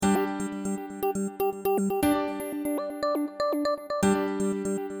We're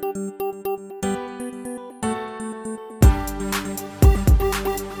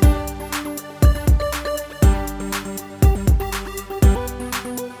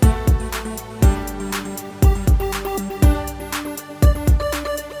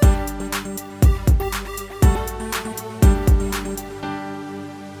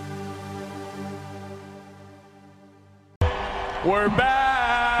back.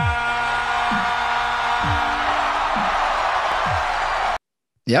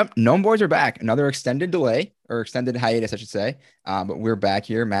 Yep, Gnome Boys are back. Another extended delay, or extended hiatus, I should say. But we're back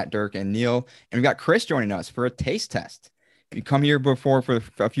here, Matt, Dirk, and Neil. And we've got Chris joining us for a taste test. You come here before for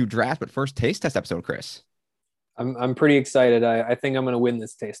a few drafts, but first taste test episode, Chris. I'm pretty excited. I think I'm going to win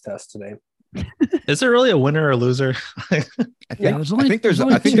this taste test today. Is there really a winner or loser? I think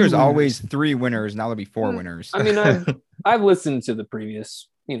there's always 3 winners. Now there'll be 4 winners. I mean, I've listened to the previous,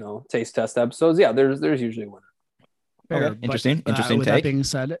 taste test episodes. Yeah, there's usually a winner. Okay. Interesting with take. That being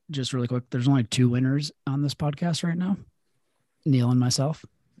said, just really quick, there's only 2 winners on this podcast right now. Neil and myself.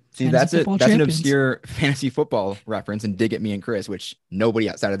 See, that's an obscure fantasy football reference and dig at me and Chris, which nobody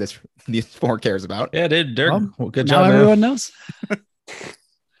outside of these 4 cares about. Yeah, dude, Dirk. Well, good now job. Everyone knows.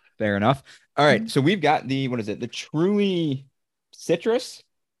 Fair enough. All right, so we've got the Truly Citrus. Is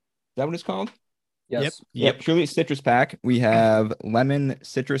that what it's called? Yes. Yep. Truly Citrus pack. We have lemon,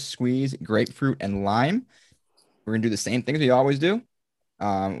 citrus squeeze, grapefruit, and lime. We're gonna do the same things we always do.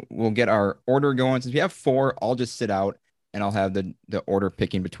 We'll get our order going. Since we have 4, I'll just sit out and I'll have the order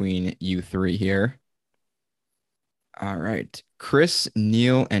picking between you 3 here. All right. Chris,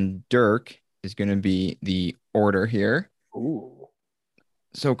 Neil, and Dirk is gonna be the order here. Ooh.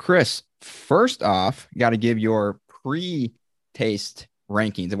 So, Chris, first off, got to give your pre-taste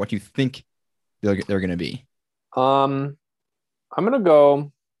rankings and what you think they're going to be. I'm going to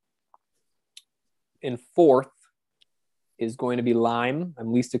go in 4th is going to be lime.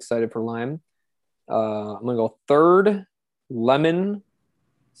 I'm least excited for lime. I'm going to go 3rd, lemon,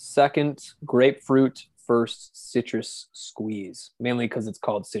 2nd, grapefruit, 1st, citrus squeeze, mainly because it's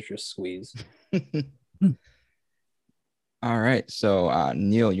called citrus squeeze. All right. So,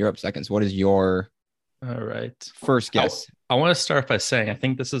 Neil, you're up second. So what is your first guess? I want to start by saying I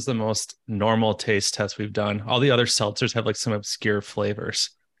think this is the most normal taste test we've done. All the other seltzers have like some obscure flavors.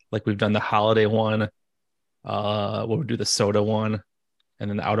 Like we've done the holiday one, we'll do the soda one,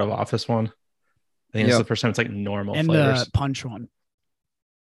 and then the out of office one. I think it's the first time it's like normal and flavors. The punch one.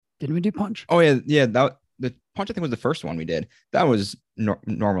 Didn't we do punch? Oh, yeah. The punch, I think, was the first one we did. That was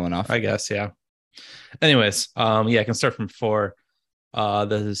normal enough. I guess, yeah. Anyways, I can start from 4.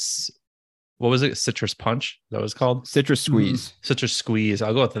 This, what was it? Citrus punch? Is that what it's called? Citrus squeeze. Citrus squeeze.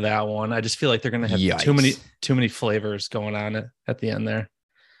 I'll go with that one. I just feel like they're gonna have too many flavors going on at the end there.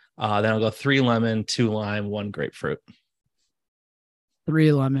 Then I'll go 3 lemon, 2 lime, 1 grapefruit.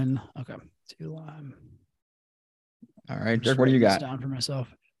 3 lemon. Okay. 2 lime. All right, Dirk, what do you got? Down for myself.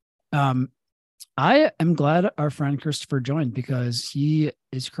 I am glad our friend Christopher joined because he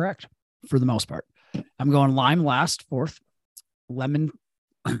is correct. For the most part, I'm going lime last, 4th, lemon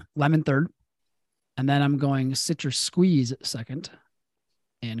 3rd, and then I'm going citrus squeeze 2nd,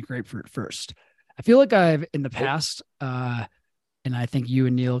 and grapefruit 1st. I feel like I've in the past, and I think you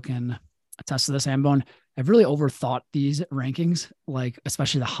and Neil can attest to this, Ambone, I've really overthought these rankings, like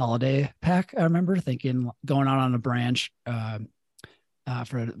especially the holiday pack. I remember thinking going out on a branch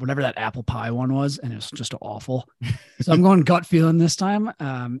for whatever that apple pie one was, and it was just awful. So I'm going gut feeling this time,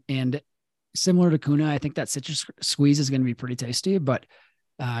 and similar to Kuna, I think that citrus squeeze is going to be pretty tasty, but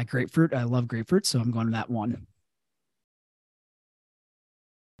grapefruit, I love grapefruit, so I'm going to that one.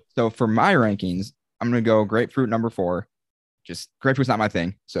 So for my rankings, I'm going to go grapefruit number 4. Just grapefruit's not my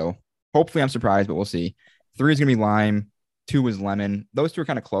thing, so hopefully I'm surprised, but we'll see. 3 is going to be lime. 2 is lemon. Those 2 are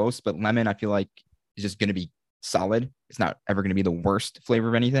kind of close, but lemon I feel like is just going to be solid. It's not ever going to be the worst flavor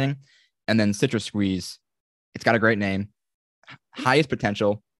of anything. And then citrus squeeze, it's got a great name, highest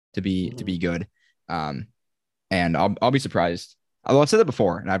potential to be good, and I'll be surprised. Although I've said that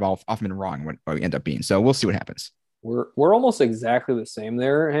before, and I've often been wrong what we end up being. So we'll see what happens. We're almost exactly the same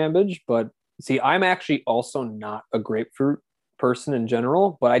there, Hambidge. But see, I'm actually also not a grapefruit person in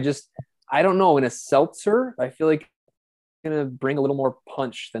general. But I don't know. In a seltzer, I feel like it's gonna bring a little more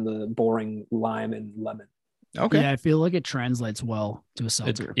punch than the boring lime and lemon. Okay. Yeah, I feel like it translates well to a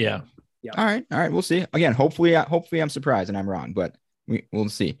seltzer. Yeah. All right. We'll see. Again, hopefully I'm surprised and I'm wrong, but we'll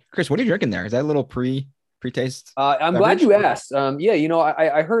see. Chris, what are you drinking there? Is that a little pre-taste? I'm glad you asked.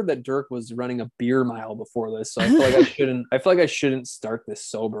 I heard that Dirk was running a beer mile before this, so I feel like I shouldn't start this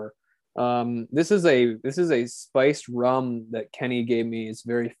sober. This is a spiced rum that Kenny gave me. It's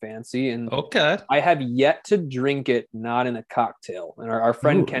very fancy, and Okay. I have yet to drink it not in a cocktail. And our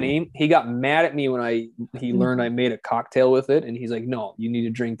friend Ooh. Kenny, he got mad at me when he learned I made a cocktail with it, and he's like, "No, you need to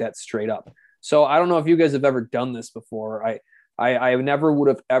drink that straight up." So I don't know if you guys have ever done this before. I never would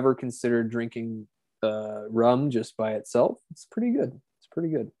have ever considered drinking rum just by itself. It's pretty good. It's pretty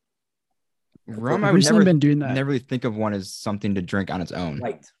good. Rum, I've I would recently never, been doing that. never really think of one as something to drink on its own.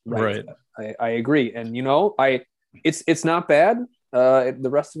 Right. I agree. And it's not bad. The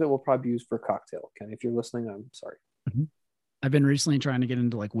rest of it will probably be used for a cocktail. Ken, if you're listening, I'm sorry. I've been recently trying to get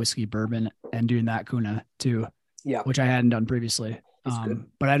into like whiskey bourbon and doing that kuna too. Yeah. Which I hadn't done previously. It's good.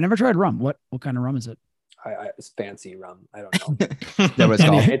 But I never tried rum. What kind of rum is it? It's fancy rum. I don't know. That was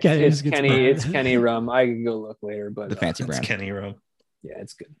called It's Kenny rum. I can go look later, but the fancy It's brand. Kenny rum. yeah,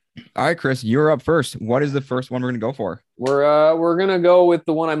 it's good. All right, Chris, you're up first. What is the first one we're gonna go for? We're gonna go with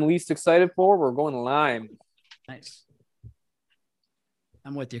the one I'm least excited for. We're going lime. Nice.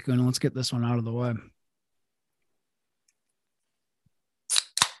 I'm with you, Kuna. Let's get this one out of the way.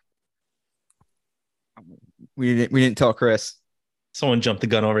 We didn't tell Chris. Someone jumped the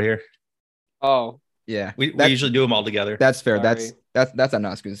gun over here. Oh, Yeah, We That's- usually do them all together. that's fair. Sorry. That's on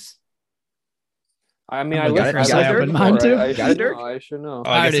us because I mean, Oh I my listened. God, I I listened opened before. mine too? I Got should it, Dirk? know. I should know. Oh,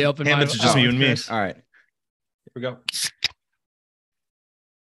 I already guess opened damn, mine. it's just Oh, you and me. Chris. all right. Here we go.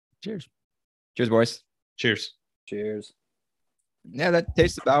 Cheers. Cheers, boys. Cheers. Cheers. Yeah, that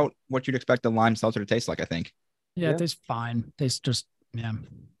tastes about what you'd expect a lime seltzer to taste like. I think. Yeah, Yeah. it tastes fine. Tastes just yeah.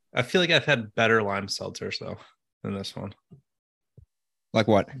 I feel like I've had better lime seltzers though than this one. Like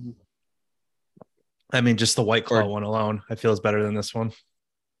what? I mean, just the White Claw Or- one alone, I feel is better than this one.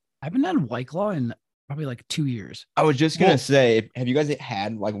 I haven't had White Claw in probably like 2 years. I was just gonna Well- say, have you guys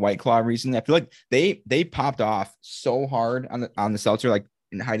had like White Claw recently? I feel like they popped off so hard on the seltzer, like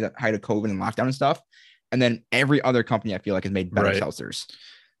in the height of COVID and lockdown and stuff. And then every other company I feel like has made better Right. seltzers.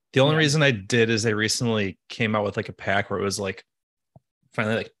 The only Yeah. reason I did is they recently came out with like a pack where it was like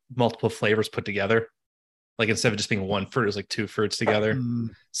finally like multiple flavors put together. Like instead of just being one fruit, it was like two fruits together. Mm,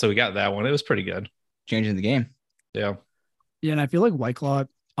 So we got that one. It was pretty good. Changing the game. Yeah. yeah, and I feel like White Claw,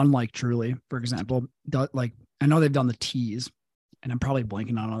 unlike Truly, for example, like I know they've done the teas, and I'm probably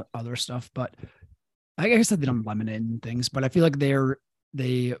blanking on other stuff, but I guess they've done lemonade and things. But I feel like they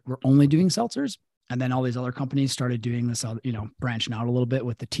were only doing seltzers, and then all these other companies started doing this, branching out a little bit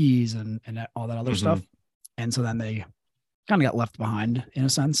with the teas and all that other Mhm. stuff, and so then they kind of got left behind in a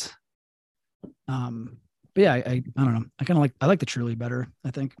sense. But yeah, I don't know. I like the Truly better,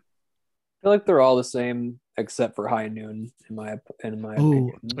 I think. I feel like they're all the same except for High Noon in my Oh, opinion.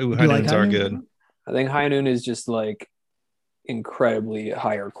 Ooh, You High like Noons High are Noon? good. I think High Noon is just like incredibly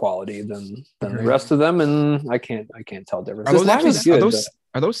higher quality than the Agreed. rest of them, and I can't tell difference. Are This those lime actually is good,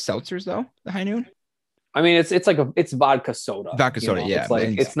 are those seltzers though? The High Noon? but- I mean, it's like it's vodka soda. Vodka you soda, know? yeah, It's like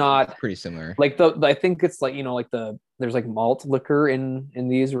but it's not Pretty similar. like I think it's like there's like malt liquor in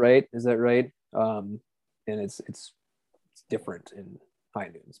these, right? Is that right? And it's different in High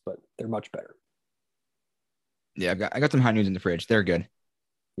Noons, but they're much better. Yeah, I got some High Noons in the fridge. They're good.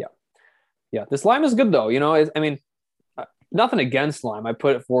 Yeah, this lime is good though. I mean, nothing against lime. I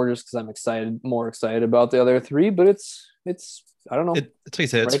put it forward just because I'm more excited about the other three, but it's I don't know. It's like I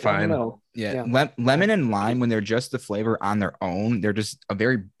said, it's right down the fine. middle. Yeah, Yeah. Lemon and lime, when they're just the flavor on their own, they're just a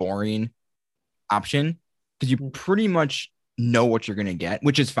very boring option because you Mhm. pretty much know what you're gonna get,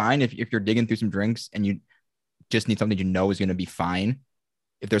 which is fine if you're digging through some drinks and you just need something you know is gonna be fine.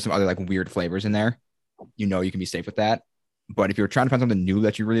 If there's some other like weird flavors in there, you know you can be safe with that. But if you're trying to find something new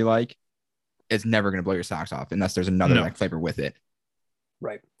that you really like, it's never gonna blow your socks off unless there's another No. like flavor with it.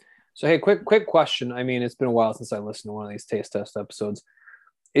 Right. So hey, quick question. I mean, it's been a while since I listened to one of these taste test episodes.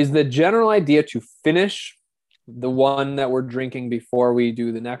 Is the general idea to finish the one that we're drinking before we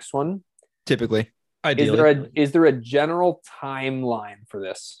do the next one? Typically, Ideally, Is there a general timeline for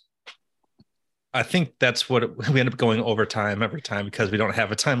this? I think that's what we end up going over time every time because we don't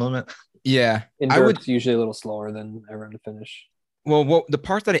have a time limit. yeah. And I would. Dirk's usually a little slower than everyone to finish. Well, the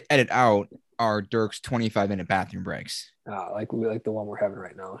parts that I edit out are Dirk's 25-minute bathroom breaks. Like the one we're having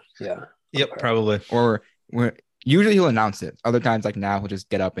right now. Yeah. Yep, Okay. probably. Or usually he'll announce it. Other times, like now, he'll just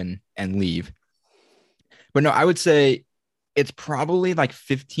get up and leave. But no, I would say it's probably like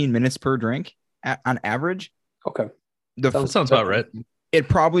 15 minutes per drink on average. Okay. That sounds about right. It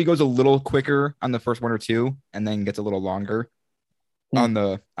probably goes a little quicker on the first one or two, and then gets a little longer on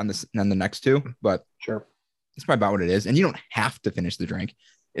the next two. But Sure. it's probably about what it is. And you don't have to finish the drink.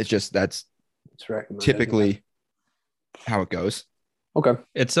 It's just that's It's recommended. typically how it goes. Okay.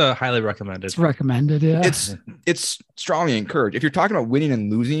 It's highly recommended. It's recommended. Yeah. It's strongly encouraged. If you're talking about winning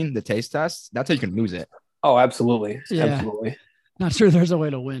and losing the taste test, that's how you can lose it. Oh, absolutely. Yeah. Absolutely. Not sure there's a way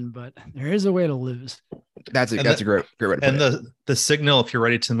to win, but there is a way to lose. That's a great way to put it. And the signal, if you're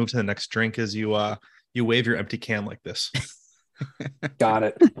ready to move to the next drink, is you wave your empty can like this. Got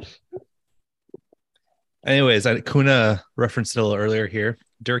it. Anyways, Kuna referenced it a little earlier here.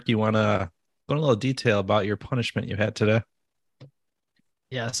 Dirk, you want to go into a little detail about your punishment you had today?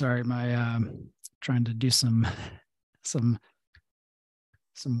 Yeah, sorry, my trying to do some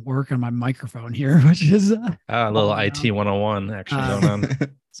work on my microphone here, which is a little IT 101 actually going on.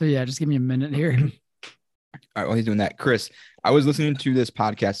 So yeah, just give me a minute here. All right, while he's doing that, Chris, I was listening to this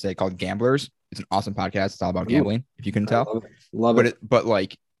podcast today called Gamblers. It's an awesome podcast. It's all about gambling, if you can tell. Love it. But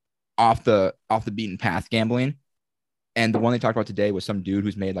like off the beaten path gambling. And the one they talked about today was some dude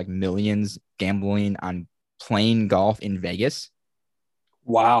who's made like millions gambling on playing golf in Vegas.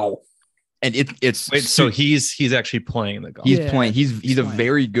 Wow. And it's wait, so he's actually playing the golf. He's playing. He's a playing.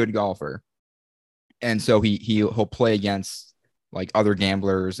 very good golfer. And so he'll play against like other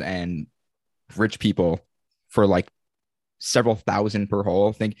gamblers and rich people for like several thousand per hole.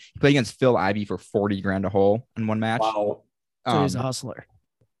 I think he played against Phil Ivey for 40 grand a hole in one match. Wow. So he's a hustler.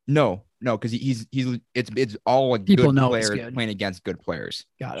 No, because it's all like People good know players it's good. playing against good players.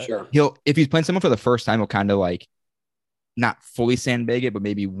 Got it. Sure. If he's playing someone for the first time, he'll kind of like not fully sandbag it, but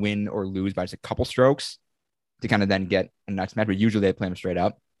maybe win or lose by just a couple strokes to kind of then get a next match. But usually they play him straight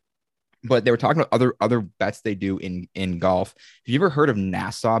up. But they were talking about other bets they do in golf. Have you ever heard of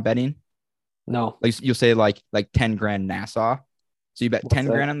Nassau betting? No. Like you'll say like 10 grand Nassau. So you bet What's 10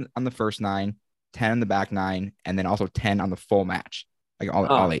 that? grand on the first 9, 10 on the back 9, and then also 10 on the full match, like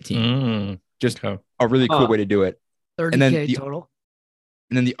all 18. Just Okay. a really cool way to do it. 30K And then total.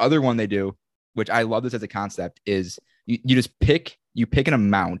 And then the other one they do, which I love this as a concept, is you just pick an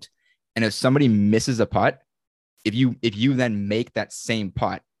amount, and if somebody misses a putt, if you then make that same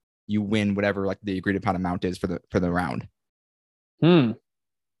putt, you win whatever like the agreed upon amount is for the round.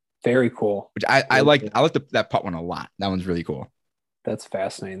 Very cool. Which I like that putt one a lot. That one's really cool. That's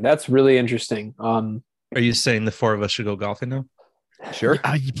fascinating. That's really interesting. Are you saying the four of us should go golfing now? Sure.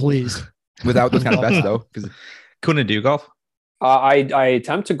 Please. Without those kind of bets though, because Couldn't do golf? I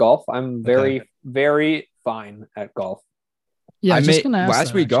attempt to golf. I'm very, very fine at golf. Yeah, I just made gonna ask last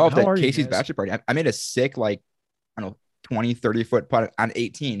that, week actually. golf How at are you Casey's guys? bachelor party. I made a sick like I don't know 20, 30 foot putt on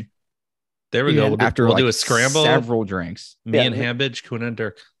 18 There we go. We'll after we'll like do a scramble. several drinks. Me Yeah. and Hambidge, Kuna and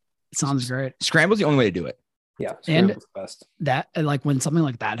Dirk. Sounds great. Scramble's the only way to do it. Yeah. And- Scramble's the best. That like when something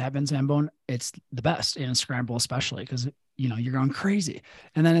like that happens, Hambone, it's the best in a scramble, especially because you're going crazy,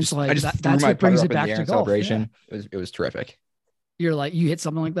 and then it's like I just threw that's my what brings putter it up in back the air to in golf. celebration. Yeah. It was terrific. You're like you hit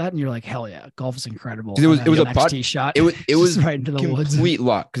something like that, and you're like, hell yeah, golf is incredible. 'Cause it was- And it was then a the next putt. tee shot. It was just right into the woods. complete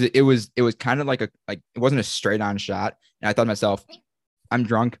luck because it was kind of like it wasn't a straight on shot, and I thought to myself, I'm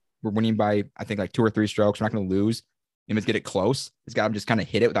drunk. We're winning by I think like 2 or 3 strokes. We're not going to lose. And let's get it close. This guy just kind of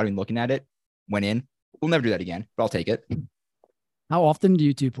hit it without even looking at it. Went in. We'll never do that again, but I'll take it. How often do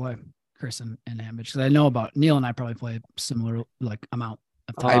you two play, Chris and Hambidge? Because I know about Neil and I probably play similar like amount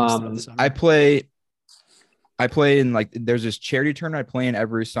of times. throughout the summer. I play in like there's this charity tournament I play in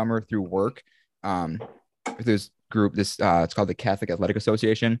every summer through work. With this group, it's called the Catholic Athletic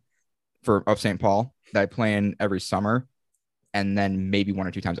Association of St. Paul that I play in every summer, and then maybe 1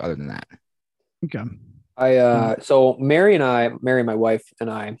 or 2 times other than that. Okay. So Mary, my wife and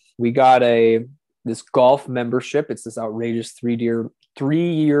I, we got this golf membership. It's this outrageous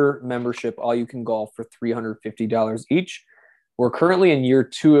 3-year membership. All you can golf for $350 each. We're currently in year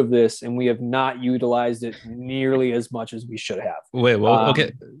 2 of this, and we have not utilized it nearly as much as we should have. Wait, well,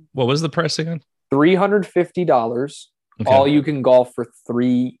 okay. What was the price again? $350. Okay. All you can golf for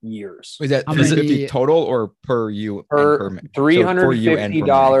 3 years. Is that How 350 many- total or per you? Per and so for you and for me?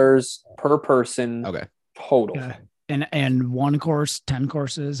 $350 per person Okay. total. Okay. And one course, 10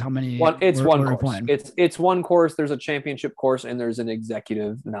 courses. How many? It's what one are we course. playing? It's one course. There's a championship course and there's an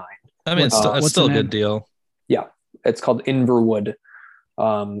executive 9. I mean, it's still, what's it's still a the good name? deal. It's called Inverwood.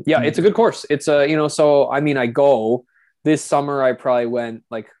 It's a good course. It's so I mean, I go this summer. I probably went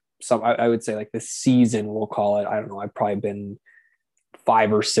like I would say like this season, we'll call it. I don't know. I've probably been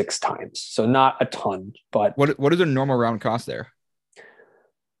 5 or 6 times. So not a ton, but What does a normal round cost there?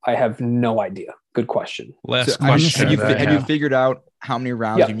 I have no idea. Good question. Last So, I mean, question. have you that I have you have. figured out how many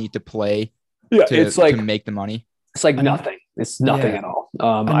rounds Yeah. you need to play Yeah, to, it's like to make the money? nothing. It's nothing Yeah. at all. A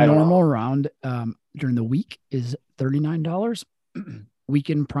I don't know. normal round during the week is $39.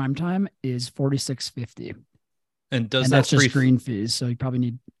 Weekend prime time is $46.50. And does And that that's just three? green fees. So you probably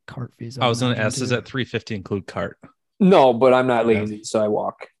need cart fees. I was going to imagine, ask, does too. that 350 include cart? No, but I'm not lazy, so I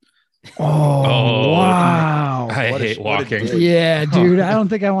walk. Oh, wow. I What a- hate what a walking. dick. Yeah, dude. I don't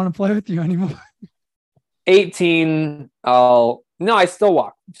think I want to play with you anymore. 18. I still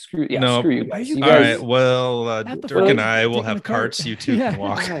walk. Screw you guys. You All guys, right. Well, At the Dirk and front, I will taking have the cart. carts. You two Yeah. can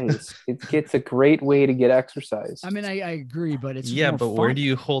walk. guys, it's a great way to get exercise. I mean, I agree, but it's Yeah, more but where fun. do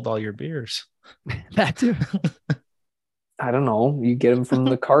you hold all your beers? That too. I don't know. You get them from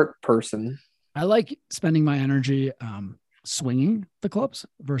the cart person. I like spending my energy swinging the clubs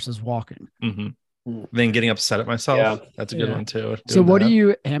versus walking. Mm-hmm. Mm. Then getting upset at myself. Yeah. That's a good one too. So doing what that. do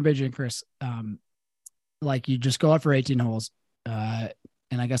you, Hambage and Chris, like you just go out for 18 holes,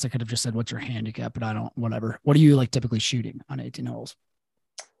 and I guess I could have just said what's your handicap, but I don't, whatever. What are you like typically shooting on 18 holes?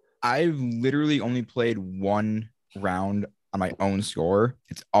 I've literally only played one round on my own score.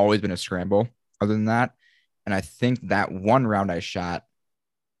 It's always been a scramble other than that. And I think that one round I shot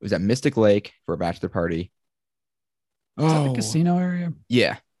was at Mystic Lake for a bachelor party. Is that the casino area?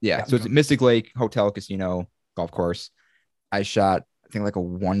 Yeah. Yeah. So it's at Mystic Lake Hotel Casino Golf Course. I shot, I think like a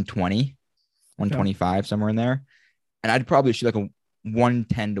 120, 125, somewhere in there. And I'd probably shoot like a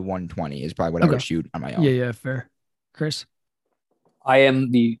 110 to 120 is probably what I would shoot on my own. Yeah, fair. Chris? I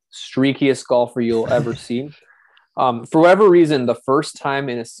am the streakiest golfer you'll ever see. For whatever reason, the first time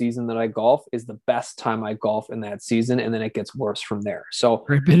in a season that I golf is the best time I golf in that season, and then it gets worse from there. So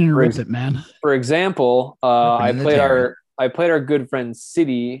Rip it and rip it, man. For example, I in the played our good friend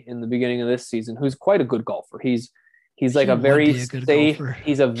City in the beginning of this season, who's quite a good golfer. He's like He a would very be a good safe. golfer.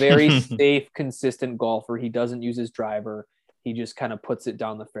 He's a very safe, consistent golfer. He doesn't use his driver. He just kind of puts it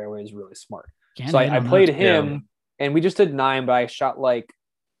down the fairway. Is really smart. Can't So hate I on played that. him, and we just did 9, but I shot I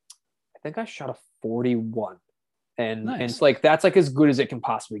think I shot a 41. And it's like that's like as good as it can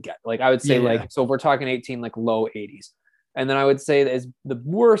possibly get. Like I would say so if we're talking 18, like low 80s. And then I would say that the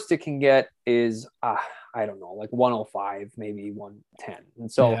worst it can get is I don't know, like 105, maybe 110.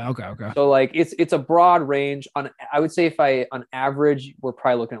 And so okay. So like it's a broad range. I would say on average, we're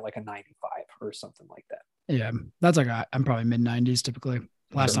probably looking at like a 95 or something like that. Yeah, that's like I'm probably mid 90s typically.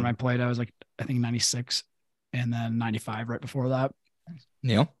 Last time I played, I was like I think 96, and then 95 right before that.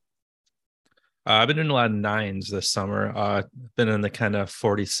 Neil? I've been doing a lot of 9s this summer. Been in the kind of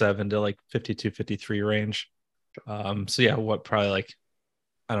 47 to like 52, 53 range. So yeah, probably like,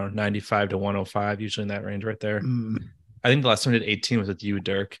 I don't know, 95 to 105, usually in that range right there. I think the last time I did 18 was with you,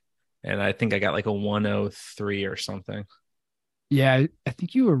 Dirk. And I think I got like a 103 or something. Yeah, I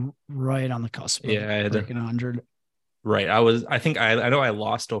think you were right on the cusp of breaking breaking 100. Right. I know I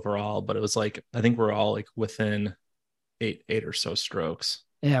lost overall, but it was like, I think we're all like within eight or so strokes.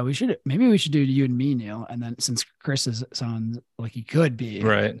 Yeah, we should do you and me, Neil. And then since Chris sounds like he could be.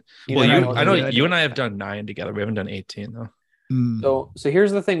 Right. I know you and I have done 9 together. We haven't done 18 though. So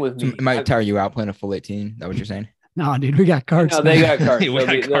here's the thing with me. It might tire you out playing a full 18. Is that what you're saying? No, dude, we got cards. No, they got cards. We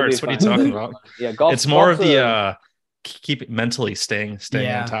got cards. What are you talking about? Yeah, golf. It's more of the keep it mentally staying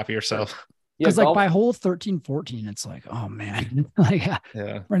on top of yourself. Because like by hole 13, 14, it's like, oh man, like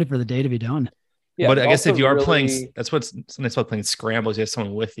ready for the day to be done. Yeah, but I guess if you are playing, that's what's nice about playing scrambles. You have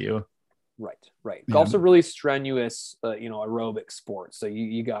someone with you. Right. Golf's a really strenuous, aerobic sport. So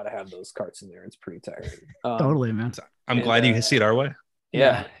you got to have those carts in there. It's pretty tiring. Totally, man. I'm glad you can see it our way.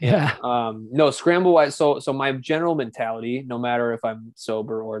 Yeah. No, scramble wise. So my general mentality, no matter if I'm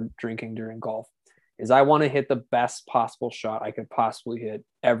sober or drinking during golf, is I want to hit the best possible shot I could possibly hit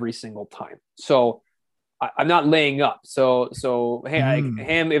every single time. So I'm not laying up. So hey,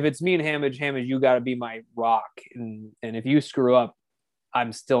 Ham, if it's me and Hamage, you got to be my rock. And if you screw up,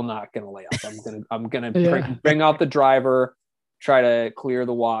 I'm still not going to lay up. I'm going to bring out the driver, try to clear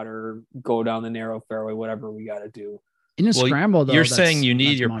the water, go down the narrow fairway, whatever we got to do. In a scramble, though, you're saying you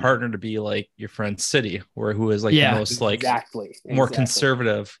need your partner to be like your friend City, who is like the most like more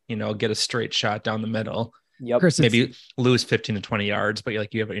conservative, get a straight shot down the middle. Yep. Chris, maybe lose 15 to 20 yards, but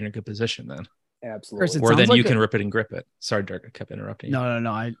you have it in a good position then. Absolutely. Chris, or then you can rip it and grip it. Sorry, Dirk, I kept interrupting you.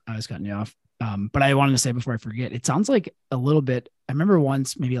 No. I was cutting you off. But I wanted to say before I forget, it sounds like a little bit. I remember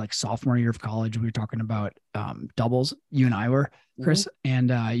once, maybe like sophomore year of college, we were talking about doubles. You and I were, Chris, and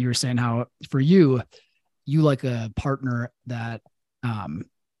you were saying how for you like a partner that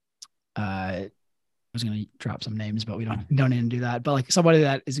I was going to drop some names, but we don't need to do that. But like somebody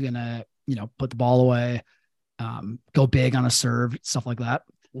that is going to, put the ball away, go big on a serve, stuff like that.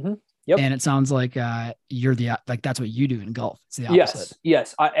 Mm-hmm. Yep. And it sounds like you're that's what you do in golf. It's the opposite.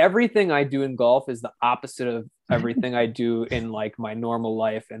 Yes. Everything I do in golf is the opposite of everything I do in like my normal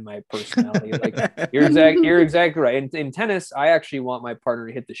life and my personality. Like you're exactly right. In tennis, I actually want my partner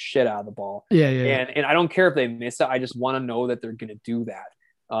to hit the shit out of the ball. Yeah. And I don't care if they miss it. I just want to know that they're going to do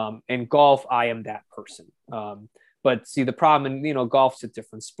that. In golf, I am that person. But see, the problem, and golf's a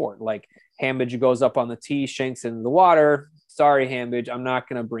different sport. Like Hambidge goes up on the tee, shanks in the water. Sorry, Hambidge, I'm not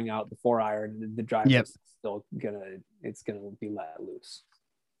gonna bring out the 4-iron. The driver's Yep. still gonna be let loose.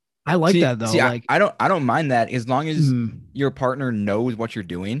 I like that though. Like I don't mind that as long as mm, your partner knows what you're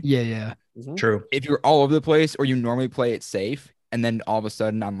doing. yeah. Mhm. True. If you're all over the place or you normally play it safe, and then all of a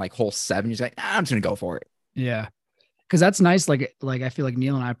sudden on like hole 7, you're just like, I'm just gonna go for it. Yeah. Cause that's nice. Like I feel like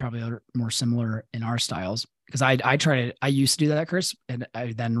Neil and I probably are more similar in our styles. Cause I used to do that, Chris. And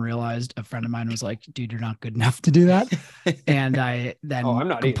I then realized a friend of mine was like, dude, you're not good enough to do that. And I then I'm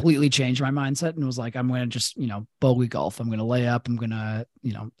not either. completely changed my mindset and was like, I'm going to just, bogey golf. I'm going to lay up. I'm going to,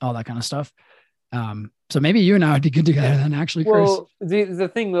 all that kind of stuff. So maybe you and I would be good together then actually, Chris. Well, the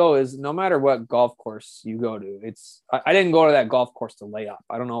thing though is no matter what golf course you go to, I didn't go to that golf course to lay up.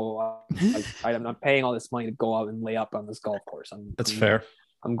 I don't know. I'm not paying all this money to go out and lay up on this golf course. That's fair.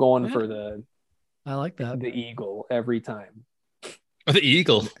 I'm going Yeah. for the I like that. the eagle every time. The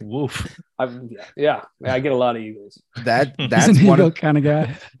eagle. Woof. I get a lot of eagles. He's That's an one ego of kind of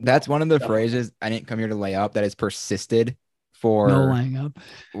guy. that's one of the phrases I didn't come here to lay up that has persisted for No laying up.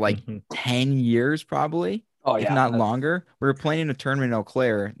 like Mhm. 10 years probably. Oh If yeah, not longer. We were playing in a tournament in Eau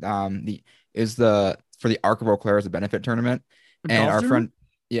Claire. For the Arc of Eau Claire is a benefit tournament. A And golf our tournament? friend,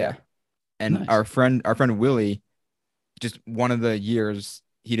 yeah. And Nice. our friend Willie, just one of the years,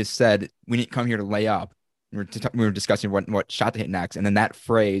 he just said, we need to come here to lay up. We were discussing what shot to hit next. And then that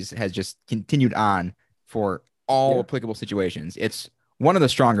phrase has just continued on for all Yeah. applicable situations. It's one of the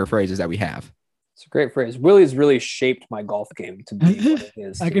stronger phrases that we have. It's a great phrase. Willie's really shaped my golf game to be what it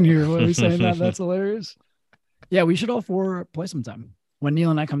is. I can hear Willie saying that. That's hilarious. Yeah, we should all 4 play sometime. When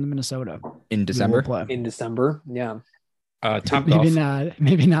Neil and I come to Minnesota. In we will December. play. in December. Yeah. Top Maybe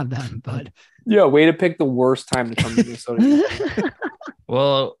golf. not then, but Yeah. Way to pick the worst time to come to Minnesota.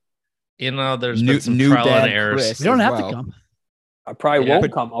 Well, there's New- been some new trial dad and errors. Chris. we don't as have well. to come. I probably Yeah.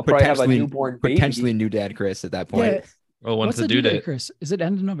 won't come. I'll probably have a Potentially- newborn baby. Potentially new dad Chris at that point. Yeah. Well, when's What's the due date? Chris? Is it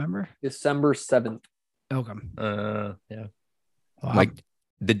end of November? December 7th. Okay. Yeah. Wow. Like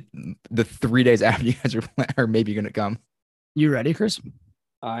the 3 days after you guys are maybe gonna come. You ready, Chris?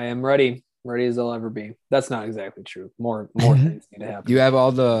 I am ready as I'll ever be. That's not exactly true. More things need to happen. Do you have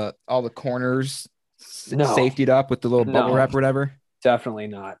all the corners No. safetied up with the little bubble No. wrap or whatever? Definitely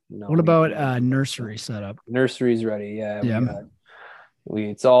not. No. What about nursery setup? Nursery's ready? Yeah. Yeah.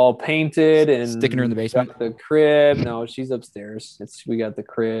 It's all painted and Sticking her in the basement? got the crib. No, she's upstairs. We got the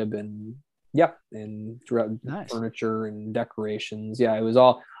crib and Nice. furniture and decorations. Yeah, it was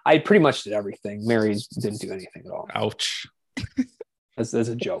all. I pretty much did everything. Mary didn't do anything at all. Ouch. That's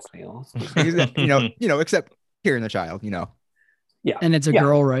a joke, Neil. Except hearing the child, Yeah, And it's a Yeah.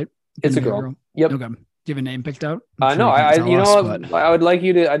 girl, right? It's a Gonna be girl. Yep. Okay. Do you have a name picked out? I'm No, sure I can tell us, but- I would like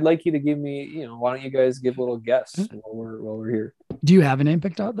you to. I'd like you to give me. Why don't you guys give a little guess while we're here? Do you have a name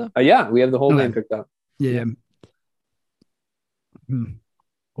picked out though? Yeah, we have the whole Okay. name picked up. Yeah.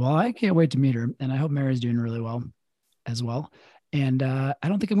 Well, I can't wait to meet her, and I hope Mary's doing really well as well. And I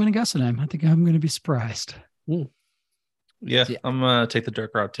don't think I'm going to guess the name. I think I'm going to be surprised. Yeah, See- I'm gonna take the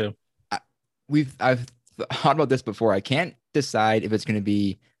jerk route too. I've thought about this before. I can't decide if it's going to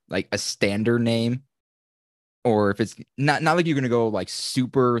be like a standard name or if it's not like you're going to go like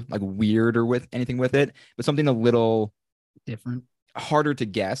super like weird or with anything with it, but something a little Different. harder to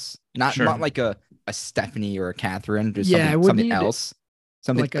guess. Not Sure. like a Stephanie or a Catherine, just Yeah, I would something need else.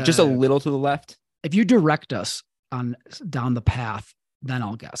 Something like just a a- little to the left. If you direct us down the path, then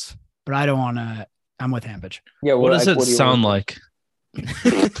I'll guess. But I don't want to. I'm with Hambidge. Yeah. What does it do you sound want?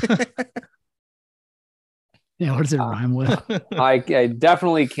 like? Yeah. What does it rhyme with? I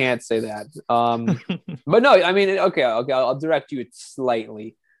definitely can't say that. But no, I mean, okay. I'll direct you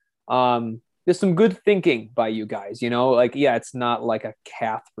slightly. There's some good thinking by you guys. It's not like a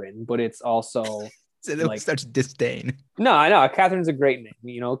Catherine, but it's also It like- was such disdain. no. I know Catherine's a great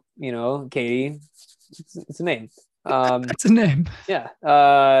name. Katie, it's a name. That's a name. Yeah.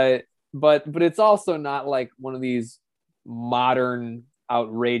 But it's also not like one of these modern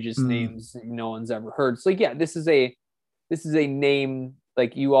outrageous names no one's ever heard. So this is a name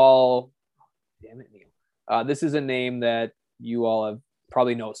like you all. Damn it, Neil. This is a name that you all have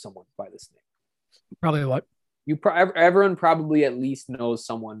probably know someone by this name. Probably what? Everyone probably at least knows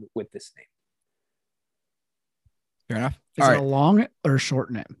someone with this name. Fair enough. Is All it right. a long or short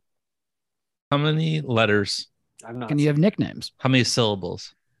name? How many letters? I'm not. Can you have nicknames? How many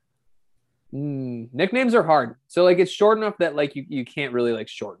syllables? Nicknames are hard. So it's short enough that you can't really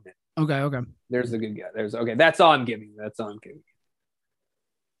shorten it. Okay. There's a good guy. That's all I'm giving.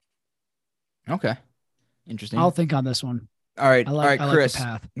 Okay. Interesting. I'll think on this one. All right. I All like, right, I like Chris, the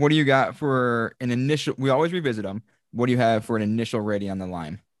path. what do you got for an initial? We always revisit them. What do you have for an initial rating on the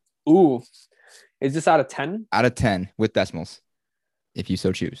lime? Ooh, is this out of 10? Out of 10 with decimals, if you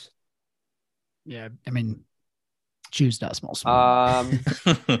so choose. Yeah, I mean, choose decimals.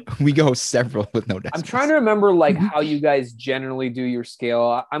 We go several with no decimals. I'm trying to remember like how you guys generally do your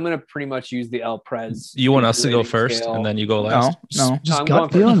scale. I'm gonna pretty much use the El Prez. You want us to go rating first scale. and then you go last? No. Just I'm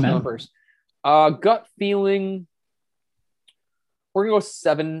gut going feeling, first. man. Going first. Gut feeling. We're gonna go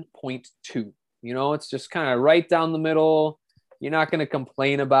 7.2. You know, it's just kind of right down the middle. You're not gonna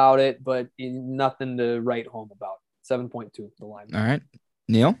complain about it, but nothing to write home about. 7.2, the lime. All right,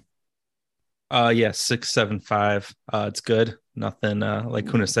 Neil. Yeah, 6.75. It's good. Nothing like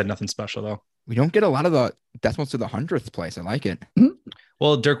Kuna said, nothing special though. We don't get a lot of the decimals to the 100th place. I like it.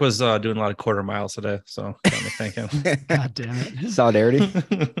 Well, Dirk was doing a lot of quarter miles today, so got me thinking. God damn it. Solidarity.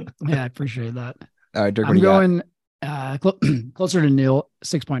 Yeah, I appreciate that. All right, Dirk, what I'm do you got? going closer to Neil,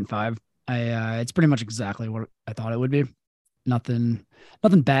 6.5. It's pretty much exactly what I thought it would be. Nothing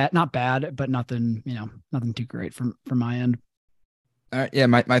bad, not bad, but nothing too great from my end. All right, yeah,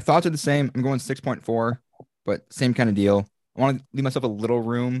 my thoughts are the same. I'm going 6.4, but same kind of deal. I want to leave myself a little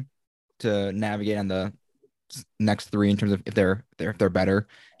room to navigate on the next three in terms of if they're better.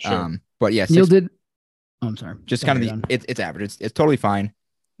 Sure. But yeah, Neil did. Oh, I'm sorry. just Sorry, kind you're of done. it's average. It's totally fine.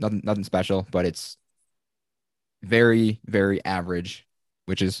 Nothing special, but it's very, very average,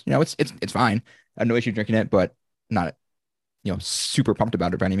 which is, it's fine. I have no issue drinking it, but not, super pumped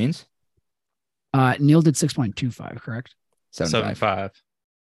about it by any means. Neil did 6.25, correct? 7.5. 7.5.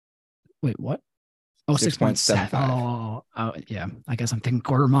 Wait, what? Oh, 6.75. 6.75. Oh, yeah. I guess I'm thinking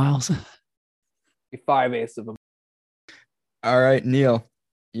quarter miles. 5/8 of them. All right, Neil,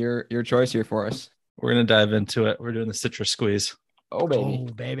 your choice here for us. We're gonna dive into it. We're doing the citrus squeeze. Oh, baby.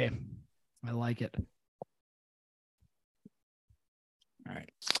 Oh, baby. I like it. All right.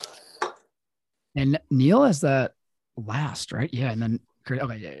 And Neil has that last, right? Yeah. And then,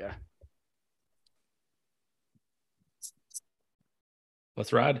 okay, yeah.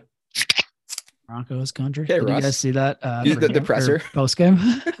 Let's ride. Broncos country. Okay, Did you Russ. guys see that? The presser. Post game.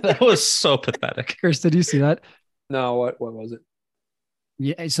 That was so pathetic. Chris, did you see that? No, what was it?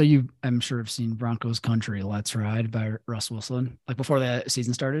 Yeah. So I'm sure have seen Broncos country. Let's ride by Russ Wilson. Like before the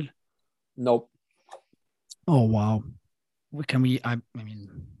season started. Nope. Oh wow. I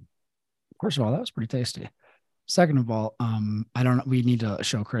mean, first of all, that was pretty tasty. Second of all, I don't know. We need to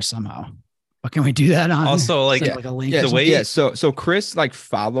show Chris somehow. But can we do that on Also, like, send, a link? Yeah, The way- yeah. So Chris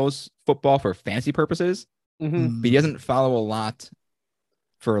follows football for fantasy purposes, Mm-hmm. but he doesn't follow a lot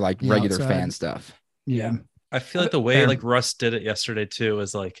for The regular outside. fan stuff. Yeah. I feel like the way Fair. like Russ did it yesterday too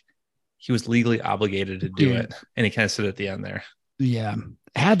is like he was legally obligated to do Dude. it, and he kind of said at the end there. Yeah.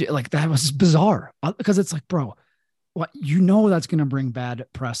 That was bizarre because it's like, bro, what that's going to bring bad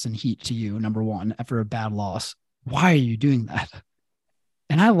press and heat to you. Number one, after a bad loss, why are you doing that?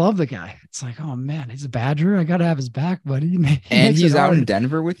 And I love the guy. It's like, oh man, he's a Badger. I got to have his back, buddy. And he's out in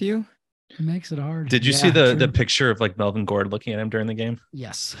Denver with you. He makes it hard. Did you Yeah, see the true. picture of like Melvin Gord looking at him during the game?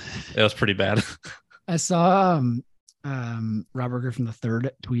 Yes. It was pretty bad. I saw Robert Griffin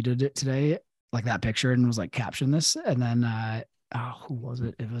III tweeted it today, like that picture, and was like, caption this. And then who was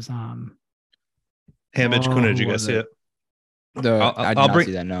it? It was Hamage Oh, Kuna, did who you guys was see it? it? I did I'll not bring-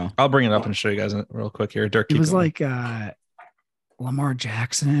 see that. No. I'll bring it up and show you guys real quick here. Dirk, it keep was going. like Lamar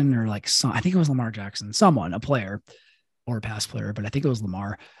Jackson or like I think it was Lamar Jackson, someone, a player or a past player, but I think it was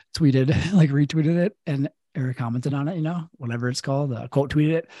Lamar tweeted, like retweeted it and or commented on it, whatever it's called, quote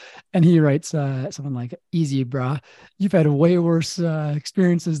tweeted it. And he writes something like, easy, brah. You've had way worse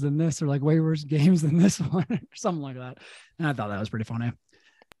experiences than this, or like way worse games than this one, or something like that. And I thought that was pretty funny.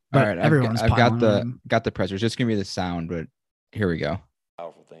 But All right, everyone's I've got piling on the him. pressure. It's just gonna be the sound, but here we go.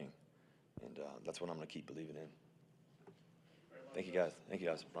 Powerful thing, and that's what I'm going to keep believing in. Thank you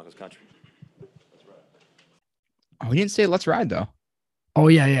guys. Broncos country. Oh, he didn't say let's ride though. Oh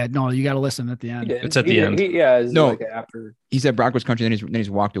yeah. No, you got to listen at the He end. did. It's at the end. No. Like after. He said Broncos country, then he's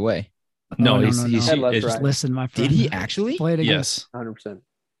walked away. No, no, he's no, he's no. Let's it's- ride. Listen, my friend. Did he actually? Play it again. yes. 100%.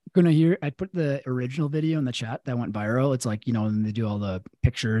 Gonna hear. I put the original video in the chat that went viral. It's like when they do all the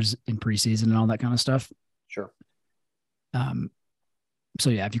pictures in preseason and all that kind of stuff. Sure. So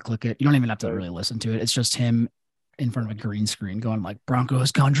yeah, if you click it, you don't even have to really listen to it. It's just him in front of a green screen going like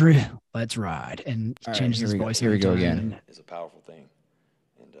Broncos country, let's ride, and All right, changes here his we go. voice. Here we every go time. again. It's a powerful thing,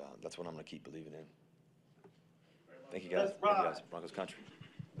 and that's what I'm going to keep believing in. Thank you guys. Broncos country.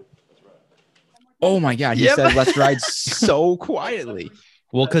 Oh my God, he said let's ride so quietly.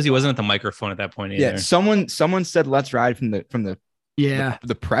 Well, because he wasn't at the microphone at that point either. Yeah, someone said let's ride from the Yeah.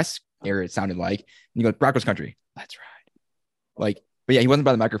 the press area. It sounded like, and you go Broncos country, let's ride. Like, but yeah, he wasn't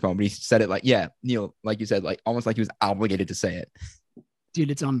by the microphone, but he said it like, yeah, Neil, like you said, like almost like he was obligated to say it.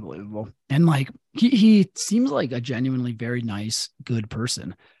 Dude, it's unbelievable. And like he seems like a genuinely very nice, good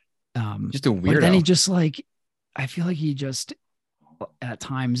person. Just a But then he weirdo. just like, I feel like he just at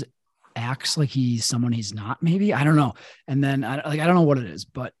times acts like he's someone he's not, maybe. I don't know. And then I don't know what it is,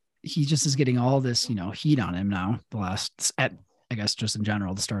 but he just is getting all this, heat on him now, I guess just in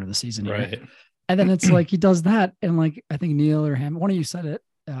general, the start of the season. Here. Right. And then it's like he does that. And like I think Neil or him, one of you said it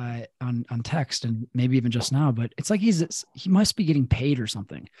on text and maybe even just now, but it's like he must be getting paid or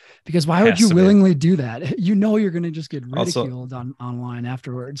something, because why would Has you to be. willingly do that? You're going to just get Also- ridiculed online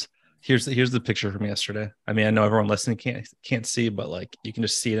afterwards. Here's the picture from yesterday. I mean, I know everyone listening can't see, but like you can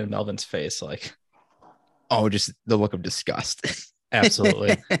just see it in Melvin's face. Like, Oh, just the look of disgust.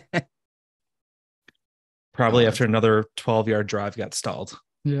 absolutely. Probably Oh, after another 12-yard drive got stalled.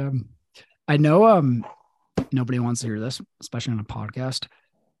 Yeah. I know nobody wants to hear this, especially on a podcast,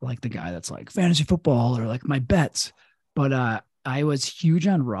 like the guy that's like fantasy football or like my bets. But I was huge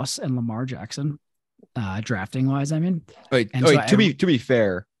on Russ and Lamar Jackson, drafting wise, I mean. Wait, And so to be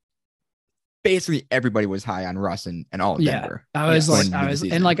fair, basically everybody was high on Russ and all of Yeah, Denver. I was going like, into I the was,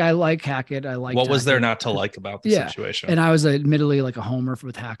 season. and like, I like Hackett. I like What was there Hackett. not to like about the Yeah. situation? And I was admittedly like a homer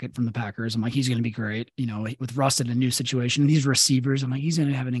with Hackett from the Packers. I'm like, he's going to be great. With Russ in a new situation, these receivers, I'm like, he's going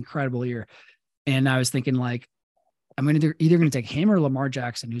to have an incredible year. And I was thinking like, I'm going to either going to take him or Lamar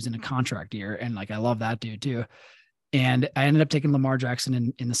Jackson, who's in a contract year. And like, I love that dude too. And I ended up taking Lamar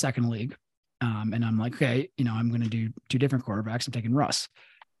Jackson in the second league. And I'm like, okay, I'm going to do two different quarterbacks. I'm taking Russ.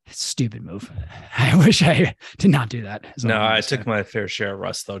 Stupid move. I wish I did not do that. is all No, I'm gonna I say. took my fair share of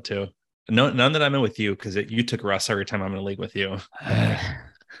Russ though too. No, none that I'm in with you because you took Russ every time I'm in a league with you.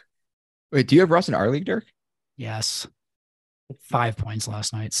 Wait, do you have Russ in our league, Dirk? Yes. 5 points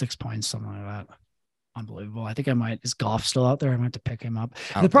last night, 6 points, something like that. Unbelievable. I think is Golf still out there? I might have to pick him up.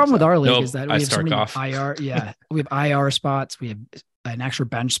 I don't The problem think with so. our league Nope, is that I we have so start many Goff. IR. Yeah. We have IR spots. We have an extra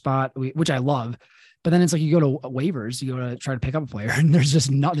bench spot, which I love. But then it's like you go to waivers, you go to try to pick up a player, and there's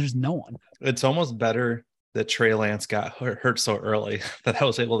no one. It's almost better that Trey Lance got hurt so early that I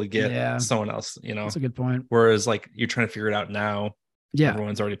was able to get Yeah. someone else, That's a good point. Whereas like you're trying to figure it out now. Yeah.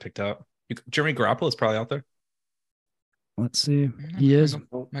 Everyone's already picked up. Jeremy Garoppolo is probably out there. Let's see. He is.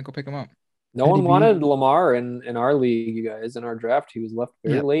 Might go pick him up. No one IDB. wanted Lamar in our league, you guys. In our draft, he was left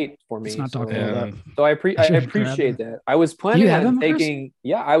very Yeah. late for me. Let's not talk so, about Yeah. that. So I I should appreciate grab that. I was planning have on him, Chris? taking.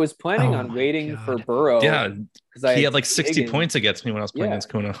 Yeah, I was planning Oh on my waiting for God. Burrow. Yeah, because he had like 60 points against me when I was playing Yeah. against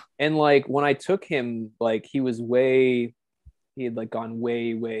Kuna. And like when I took him, like he had like gone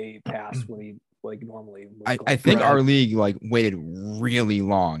way past what he like normally. Was I going think for. our league like waited really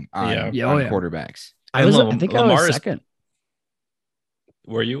long on, Yeah. Oh, on yeah. quarterbacks. I think I Lamar was is- second.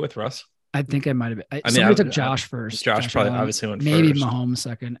 Were you with Russ? I think I might have been. mean, Somebody I- took Josh first. Josh probably Allen, obviously went maybe first. Mahomes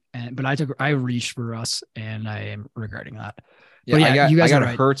second, but I reached for Russ, and I am regretting that. Yeah, But yeah, you guys I are got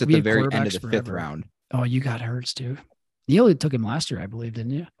right. Hurts at We the had very end of quarterbacks the fifth forever. round. Oh, you got Hurts too. Neil took him last year, I believe,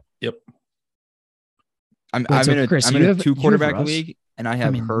 didn't you? Yep. I'm so in a, Chris, I'm you in a have- two you have quarterback Russ. league, and I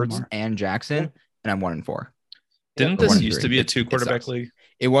have Hurts Lamar. and Jackson, and I'm 1-4. Didn't Or this 1-3. used to be a It 2 quarterback sucks. league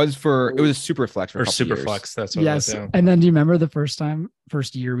It was a super flex for a or couple super years. flex? That's what Yes. it was. And then do you remember the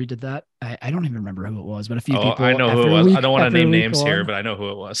first year we did that? I don't even remember who it was, but a few Oh, people. I know who after it was. week- I don't want to after name week names here, one- but I know who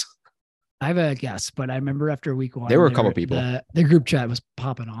it was. I have a guess, but I remember after week one, There were a couple people. The group chat was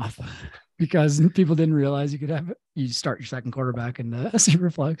popping off because people didn't realize you start your second quarterback in the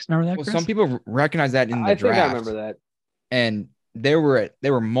super flex. Remember that? Well, Chris? some people recognize that in the I think draft. I remember that. And there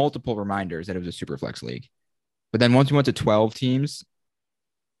were multiple reminders that it was a super flex league. But then once we went to 12 teams,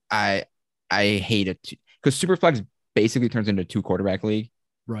 I hate it because super flex basically turns into a 2 quarterback league,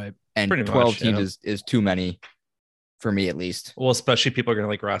 Right. and Pretty 12 much, teams yeah. is too many for me at least. Well, especially people are going to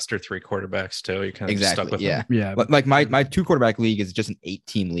like roster 3 quarterbacks too. You kind of Exactly. stuck with Yeah. them. Yeah. Like my 2 quarterback league is just an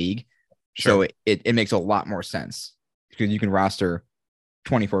 8-team league. Sure. So it makes a lot more sense because you can roster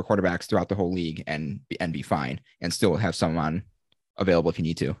 24 quarterbacks throughout the whole league and be fine and still have someone available if you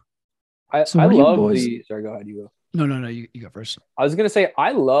need to. So I what do you love boys- the. Sorry, go ahead. You go. No. You go first. I was gonna say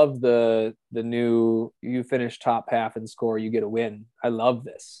I love the new. You finish top half and score, you get a win. I love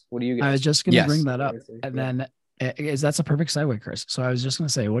this. What do you guys? I was just going to Yes. bring that up. Yeah. And then that's a perfect segue, Chris. So I was just going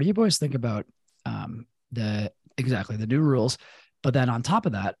to say, what do you boys think about the new rules? But then on top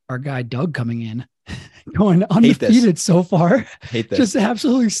of that, our guy Doug coming in, going Hate this. undefeated so far, Hate this. just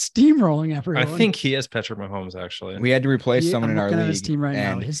absolutely steamrolling I everyone. think he is Patrick Mahomes actually. We had to replace someone I'm in our looking league. at his team right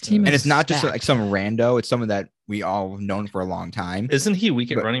now. and, His team and is it's not just stacked. like some rando. It's someone that we all have known for a long time. Isn't he weak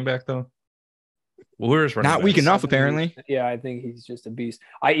at But- running back though? Where's running Not weak backs? enough, apparently. Yeah, I think he's just a beast.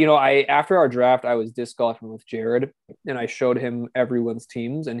 I after our draft, I was disc golfing with Jared, and I showed him everyone's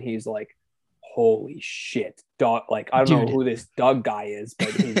teams, and he's like, "Holy shit, Doug!" Like, I don't know Dude. who this Doug guy is, but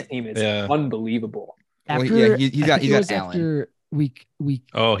his team is Yeah. unbelievable. Well, After, yeah, he's I got think he's it got was Allen. after week.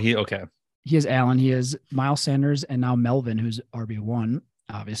 Oh, okay. He has Allen. He has Miles Sanders, and now Melvin, who's RB1,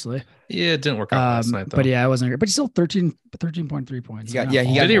 obviously. Yeah, it didn't work out last night though. But yeah, it wasn't great. But he's still 13.3 points. He got, Not yeah,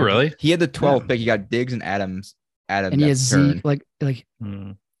 he got. Did he awful. really? He had the 12th Yeah. pick. He got Diggs and Adams. And he has turn. Z like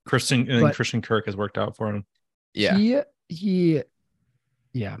Christian But- Christian Kirk has worked out for him. Yeah. he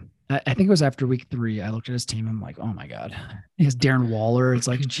yeah. I think it was after week 3. I looked at his team. I'm like, oh my god, he has Darren Waller. It's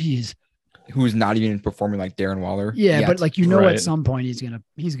like, geez, Who's not even performing like Darren Waller. yeah. yet. But like Right. at some point he's going to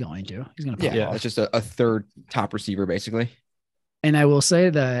pop yeah, off. it's just a third top receiver basically. And I will say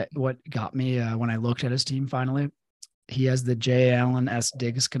that what got me when I looked at his team finally, he has the Jay Allen S.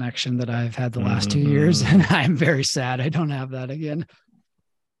 Diggs connection that I've had the last 2 years, and I'm very sad I don't have that again.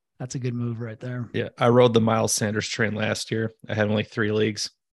 That's a good move right there. Yeah, I rode the Miles Sanders train last year. I had him like 3 leagues,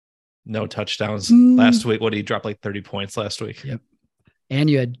 no touchdowns. Last week, what he dropped like 30 points last week. Yep. And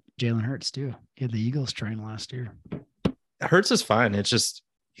you had Jalen Hurts too. You had the Eagles train last year. Hurts is fine. It's just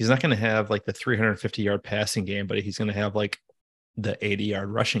he's not going to have like the 350-yard passing game, but he's going to have like the 80-yard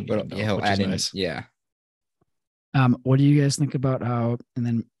rushing game, But yeah, he'll which add is in. nice. Yeah. What do you guys think about how, and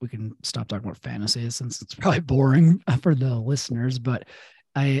then we can stop talking about fantasy since it's probably boring for the listeners, but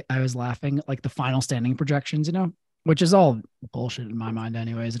I was laughing like the final standing projections, which is all bullshit in my mind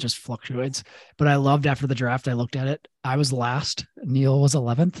anyways. It just fluctuates. But I loved after the draft, I looked at it. I was last. Neil was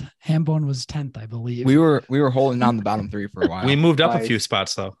 11th. Hambone was 10th, I believe. We were holding down the bottom 3 for a while. We moved up a Nice. few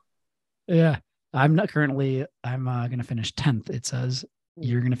spots though. Yeah. I'm going to finish 10th. It says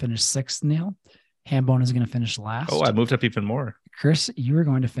you're going to finish 6th, Neil. Hambone is going to finish last. Oh, I moved up even more. Chris, you are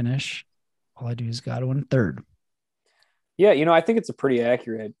going to finish. All I do is Godwin 3rd. Yeah, I think it's a pretty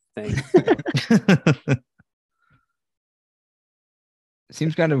accurate thing. It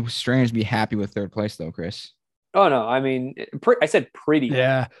seems kind of strange to be happy with 3rd place though, Chris. Oh no, I mean, I said pretty.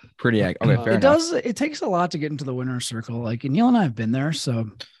 Yeah. Pretty okay, fair It enough. It takes a lot to get into the winner's circle. Like, and Neil and I have been there, so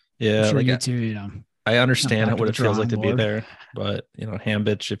Yeah, I'm sure like you too, I understand back to what the it feels like to drawing be board. there, but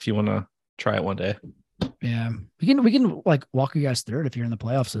Hambitch, if you want to try it one day. yeah. We can like walk you guys through it if you're in the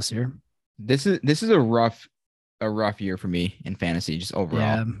playoffs this year. This is a rough year for me in fantasy, just overall.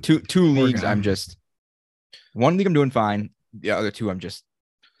 Yeah. Two leagues, going. I'm just one league I'm doing fine. The other 2, I'm just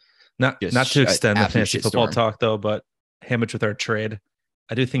Not Just to extend the absolute fantasy football shitstorm. talk though, but Hambitch with our trade,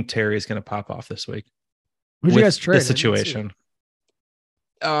 I do think Terry is going to pop off this week. Who'd with you guys trade? the I didn't see it. situation.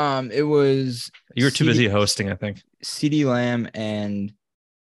 it was You were too CD busy hosting, I think. CD Lamb and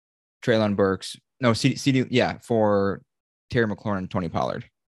Traylon Burks. No, CD yeah, for Terry McLaurin and Tony Pollard.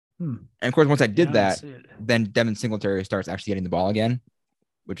 And of course, once I did Yeah, I that, see it. then Devin Singletary starts actually getting the ball again,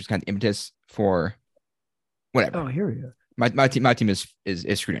 which is kind of the impetus for whatever. Oh, here we go. My team is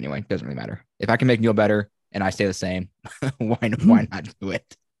screwed anyway. It doesn't really matter. If I can make Neil better and I stay the same, why not do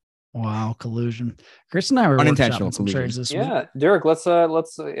it? Wow, collusion. Chris and I were Unintentional workshopping some collusion. trades this week. Yeah, Derek, let's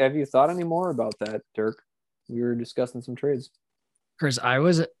have you thought any more about that, Dirk? We were discussing some trades. Chris, I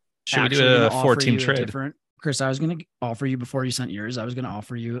was Should we do actually a gonna offer 4-team you trade? different. Chris, I was going to offer you before you sent yours. I was going to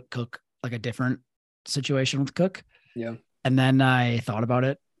offer you Cook, like a different situation with Cook. Yeah. And then I thought about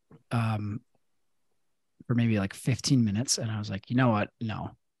it for maybe like 15 minutes. And I was like, you know what? No,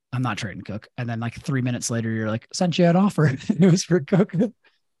 I'm not trading Cook. And then like 3 minutes later, you're like, sent you an offer. It was for Cook.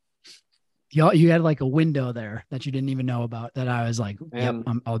 You had like a window there that you didn't even know about that I was like, yep,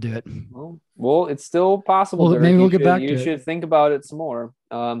 I'll do it. Well, it's still possible. Well, Derek. maybe we'll get You back should- to You it. should think about it some more.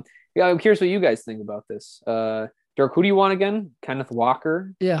 Yeah, I'm curious what you guys think about this. Dirk, who do you want again? Kenneth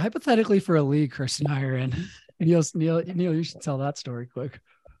Walker. Yeah. Hypothetically for a league, Chris and I are in. Neil, you should tell that story quick.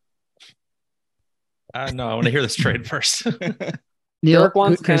 No, I want to hear this trade first. Neil, Dirk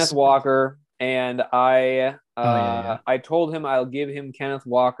wants Chris- Kenneth Walker, and I yeah. I told him I'll give him Kenneth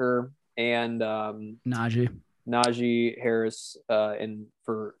Walker and Najee. Harris and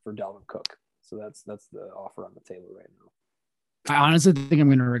for Dalvin Cook. So that's the offer on the table right now. I honestly think I'm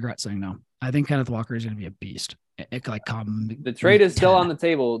going to regret saying no. I think Kenneth Walker is going to be a beast. It could like come. The trade is still on the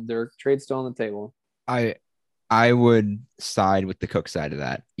table, Dirk. Trade's still on the table. I would side with the Cook side of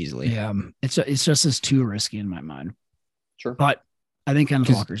that easily. Yeah, it's just as too risky in my mind. Sure. But I think Kenneth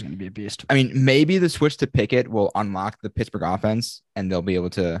 'Cause- Walker is going to be a beast. I mean, maybe the switch to Pickett will unlock the Pittsburgh offense and they'll be able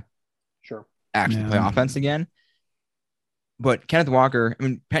to Sure. actually play offense again. But Kenneth Walker, I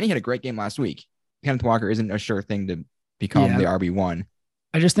mean, Penny had a great game last week. Kenneth Walker isn't a sure thing to become the RB1.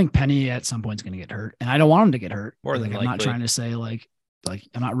 I just think Penny at some point is going to get hurt, and I don't want him to get hurt. More than I'm not likely. trying to say like Like,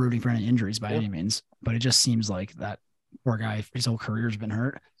 I'm not rooting for any injuries by any means, but it just seems like that poor guy, his whole career's been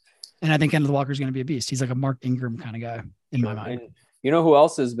hurt. And I think Kenneth Walker's going to be a beast. He's like a Mark Ingram kind of guy in my mind. And you know who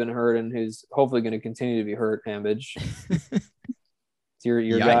else has been hurt and who's hopefully going to continue to be hurt, Hambidge? It's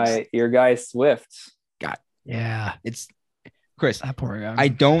your guy Swift. Yeah. It's Chris. That poor guy. I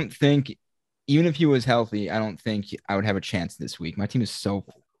don't think, even if he was healthy, I don't think I would have a chance this week. My team is so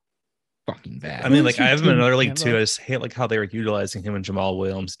fucking bad. I mean, like, I have him in another league Yeah, too. I just hate like how they were utilizing him and Jamal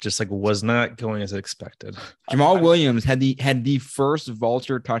Williams. Just like was not going as expected. Jamal Williams had the first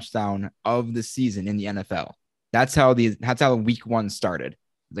vulture touchdown of the season in the NFL. That's how week 1 started.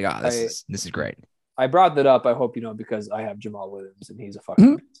 Like, this is great. I brought that up. I hope you know because I have Jamal Williams and he's a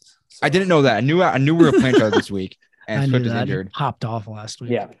fucking. Beast, so. I didn't know that. I knew we were playing each other this week, and I Swift knew is that. injured. He hopped off last week.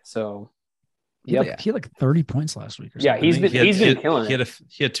 Yeah. So. He had like 30 points last week. Or Yeah, something. he's been killing it.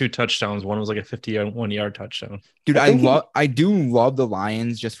 He had 2 touchdowns. One was like a 51-yard touchdown. Dude, I do love the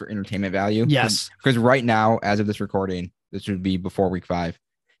Lions just for entertainment value. Yes. Because right now, as of this recording, this would be before week 5,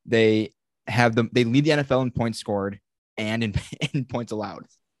 they lead the NFL in points scored and in points allowed.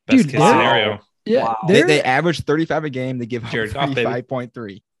 Best Dude, case wow. scenario. Yeah. Wow. They average 35 a game. They give up Jared Goff, baby.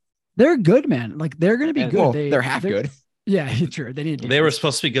 35.3. They're good, man. Like, they're going to be And- good. Well, they're half good. Yeah, true. They need. They were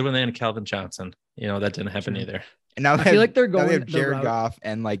supposed to be good when they had Calvin Johnson. You know, that didn't happen either. And now I feel like they're now they going have the Jared route- Goff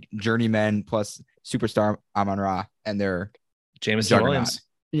and like journeyman plus superstar Amon-Ra, and they're Jameson Juggernaut. Williams.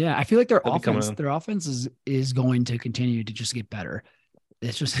 Yeah, I feel like They'll be coming in. their offense is going to continue to just get better.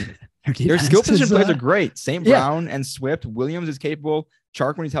 It's just their defense skill position is, players are great. St. yeah. Brown and Swift. Williams is capable.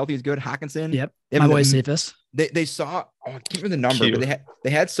 Chark when he's healthy is good. Hawkinson. Yep. They My have boy the- Cephas. They saw. I can't remember the number, Cute. but they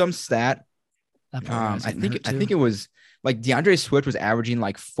had some stat. That poor guy's I getting hurt, think too. it was like DeAndre Swift was averaging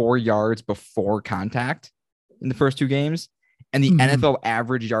like 4 yards before contact in the first 2 games, and the Mhm. NFL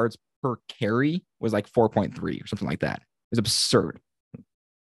average yards per carry was like 4.3 or something like that. It was absurd.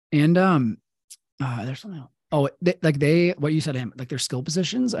 And there's something else. Oh, what you said to him, like their skill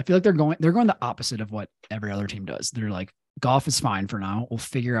positions. I feel like they're going the opposite of what every other team does. They're like, Goff is fine for now. We'll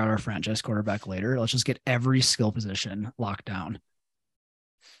figure out our franchise quarterback later. Let's just get every skill position locked down.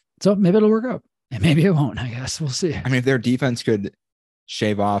 So maybe it'll work out, and maybe it won't. I guess we'll see. I mean, if their defense could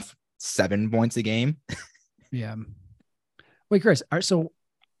shave off 7 points a game, Yeah. Wait, Chris. All right, so,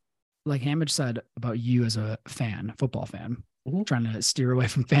 like Hamish said about you as a football fan, Mhm. trying to steer away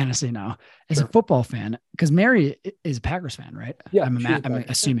from fantasy now. As Sure. a football fan, because Mary is a Packers fan, right? Yeah, I'm she's a Packers fan.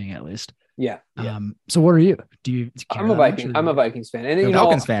 assuming at least. Yeah. So what are you? Do you? care I'm a that much, Viking. or- I'm a Vikings fan, and you're you a know,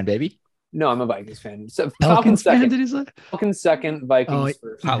 Falcons fan, baby. no, I'm a Vikings fan. So Falcons fan, second. did he say? Falcons second. Vikings Oh,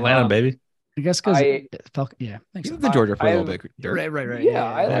 first. Atlanta, baby. I guess because I- Falcon. Yeah, makes You sense. live in Georgia for a I little have- bit. Dirk. Right. Yeah,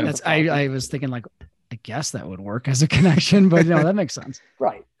 I like That's the Falcons. I was thinking like, I guess that would work as a connection, but no, that makes sense.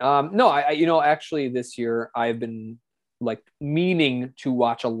 Right. No, I actually this year I've been like meaning to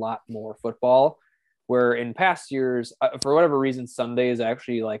watch a lot more football, where in past years, for whatever reason, Sunday is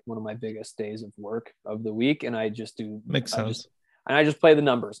actually like one of my biggest days of work of the week. And I just do Makes sense. I just play the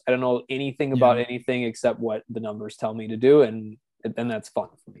numbers. I don't know anything about anything except what the numbers tell me to do. And that's fun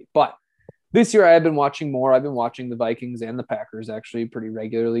for me. But this year I've been watching more. I've been watching the Vikings and the Packers actually pretty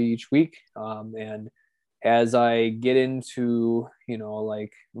regularly each week. And as I get into,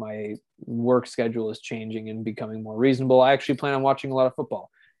 like my work schedule is changing and becoming more reasonable, I actually plan on watching a lot of football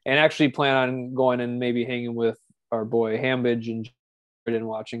and actually plan on going and maybe hanging with our boy Hambidge and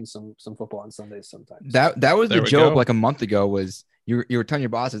watching some football on Sundays sometimes. That was There the we joke go. like a month ago was you were telling your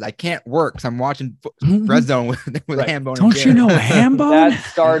bosses, I can't work because I'm watching Mhm. Red Zone with Right. Hambone. Don't you know Hambone? that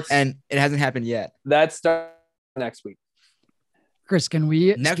starts And it hasn't happened yet. next week. Chris, can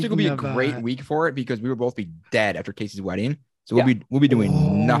we? Next week will be a speaking of, great week for it because we will both be dead after Casey's wedding. So Yeah. we'll be doing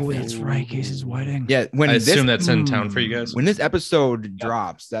Oh, nothing. that's right. Casey's wedding. Yeah, when I this assume that's in town for you guys. when this episode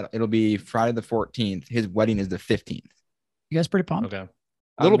drops, that it'll be Friday the 14th. His wedding is the 15th. You guys pretty pumped? Okay.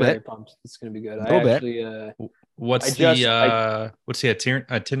 Little I'm very bit. pumped. It's going to be good. Little bit. Actually, What's I the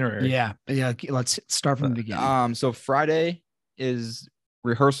itinerary? Yeah. Let's start from the beginning. So Friday is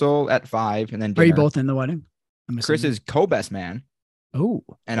rehearsal at 5, and then Are you dinner. both in the wedding? I'm Chris assuming. is co-best man, Oh,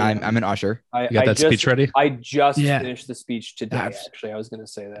 and Yeah. I'm an usher. I You got that speech ready? I just Yeah. finished the speech today. That's- Actually, I was going to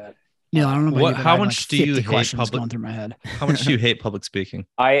say that. Neil, I don't know about What- you, but how I had, much do you 50 hate questions public- going through my head? How much do you hate public speaking?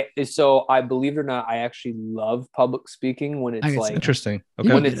 I believe it or not, I actually love public speaking when I it's can see like Interesting. You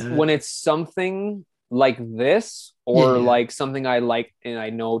when Okay. get it's it. when it's something like this or Yeah. like something I like and I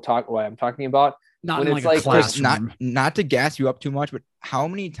know what I'm talking about. Not When in it's like a like- Chris, classroom. not to gas you up too much, but how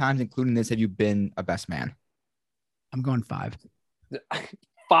many times, including this, have you been a best man? I'm going 5.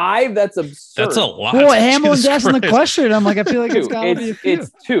 5, that's absurd. That's a lot. Well, Hamlin's Jesus asking the Christ. question. I'm like, I feel like it's Two. got to be a few.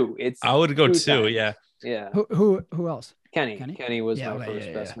 It's 2. It's I would go 2. times. Yeah. Yeah. Who else? Kenny was Yeah, my okay, first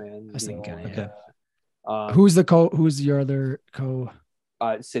yeah, best yeah. man. I was thinking deal, Kenny, and, yeah. Who's your other co?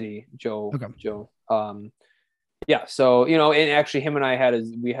 City Joe. Okay. Joe. Yeah. So and actually, him and I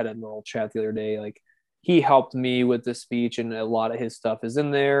we had a little chat the other day. Like, he helped me with the speech, and a lot of his stuff is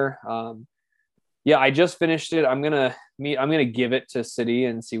in there. Yeah, I just finished it. I'm gonna give it to City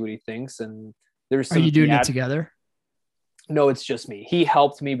and see what he thinks. And there's Are some you doing it together? No, it's just me. He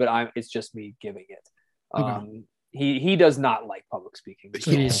helped me, but it's just me giving it. Okay. He does not like public speaking.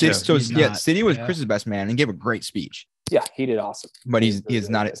 So he's City, just- so he's yeah, not- City was yeah. Chris's best man and gave a great speech, Yeah, he did awesome. but He was he's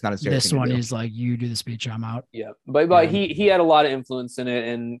really not. good. It's not a This one is like, you do the speech, I'm out. Yeah, but Yeah. he had a lot of influence in it,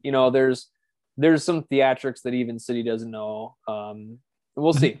 and there's some theatrics that even City doesn't know.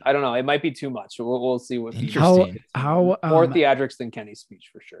 We'll see. I don't know. It might be too much. We'll see what he Interesting. How more theatrics than Kenny's speech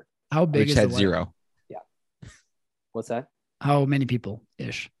for sure. how big which is the had wedding? 0. What's that? How many people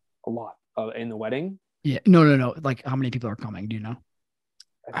ish? A lot in the wedding. Yeah, no. Like, how many people are coming? Do you know?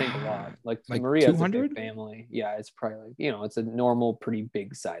 I think a lot. Like Like Maria's a 200? big family. Yeah, it's probably like, it's a normal, pretty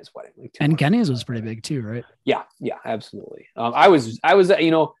big size wedding. Like And 200. Kenny's was pretty big too, right? Yeah, absolutely. I was,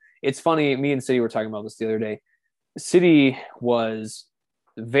 it's funny. Me and City were talking about this the other day. City was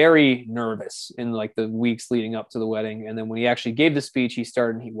very nervous in like the weeks leading up to the wedding. And then when he actually gave the speech, he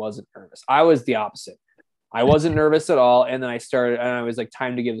started and he wasn't nervous. I was the opposite. I wasn't nervous at all. And then I started and I was like,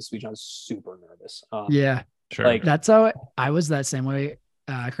 time to give the speech. I was super nervous. Yeah, Sure. Like, that's how I was that same way.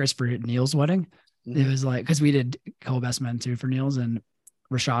 Chris, for Neil's wedding, it was like, because we did co-best men too for Neil's, and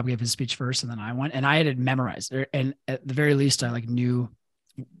Rashab gave his speech first, and then I went, and I had it memorized. And at the very least, I like knew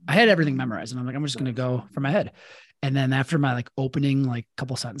I had everything memorized, and I'm like, I'm just gonna go from my head. And then after my like opening like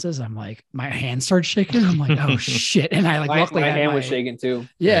couple sentences, I'm like, my hand starts shaking. I'm like, oh shit! And I like luckily my had hand was shaking too.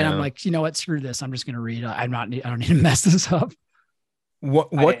 Yeah, and Yeah. I'm like, you know what? Screw this. I'm just gonna read. I don't need to mess this up.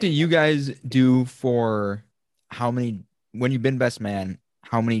 What do you guys do for when you've been best man?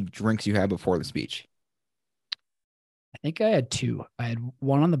 How many drinks you have before the speech? I think I had 2. I had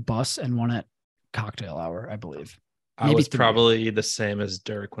one on the bus and one at cocktail hour, I believe. I Maybe was 3. probably the same as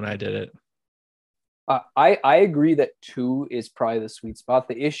Dirk when I did it. I agree that 2 is probably the sweet spot.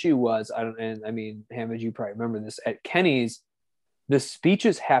 The issue was, Hammond, you probably remember this, at Kenny's, the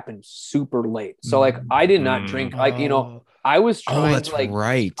speeches happened super late. So like, I did not drink. Like, I was Oh, trying that's to like,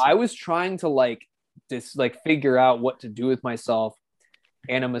 right. I was trying to like just like figure out what to do with myself.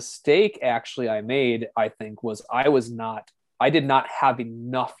 And a mistake actually I made, I think, was I did not have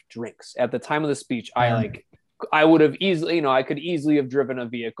enough drinks at the time of the speech. I would have easily, I could easily have driven a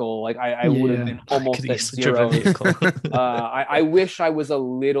vehicle. Like I would have been almost at zero. I wish I was a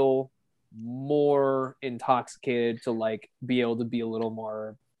little more intoxicated to like be able to be a little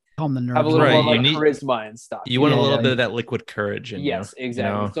more, Calm the nerves. have a little Right, more you like need- charisma and stuff. You want a little Yeah. bit of that liquid courage in Yes, you.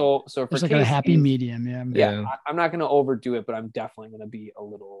 exactly. You know? So for It's like a happy Casey, medium. Yeah. yeah, Yeah. I'm not going to overdo it, but I'm definitely going to be a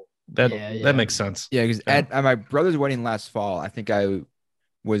little. That Yeah. that makes sense. Yeah, because Yeah. at my brother's wedding last fall, I think I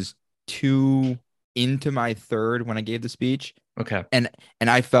was 2 into my 3rd when I gave the speech, Okay. and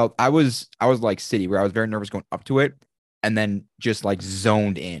I felt I was like City, where I was very nervous going up to it, and then just like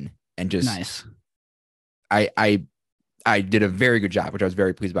zoned in and just Nice. I did a very good job, which I was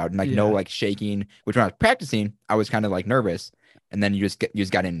very pleased about, and like no Yeah. like shaking. Which when I was practicing, I was kind of like nervous, and then you just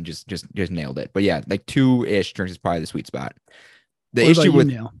got in and just nailed it. But yeah, like 2-ish drinks is probably the sweet spot. The What about issue you, with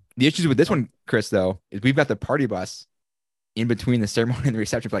Neil? the issues with this one, Chris, though, is we've got the party bus in between the ceremony and the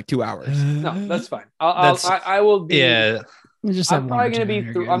reception for like 2 hours. No, that's fine. That's- I will be. Yeah. You just have I'm one or probably gonna two be.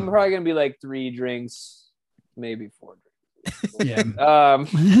 and you're I'm good. probably gonna be like 3 drinks, maybe 4 drinks. Yeah.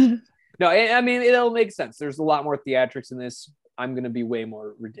 No, I mean it'll make sense. There's a lot more theatrics in this. I'm gonna be way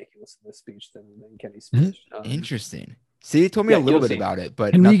more ridiculous in this speech than Kenny's speech. Interesting. See, he told me yeah, a little you'll bit see. about it,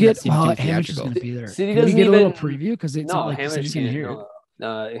 but Can we nothing that get? seemed Well, too Hamish is theatrical. going to be there. City Can we doesn't get a little even- preview because it's No, not like Hamish City's going to can't. hear it.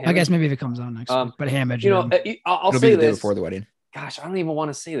 No, I guess maybe if it comes on next week. But Hamish, I'll It'll say be the day this. before the wedding. Gosh, I don't even want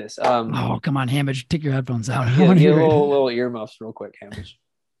to say this. Oh, come on, Hamish, take your headphones out. I Get, want to get a hear it. little earmuffs real quick, Hamish.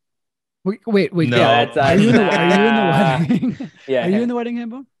 Wait. No. Yeah, that's, Are you in the nah. wedding? Yeah, Are you in the wedding,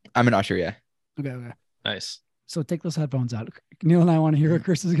 Hambo? I'm an usher, yeah. Okay. Nice. So take those headphones out. Neil and I want to hear what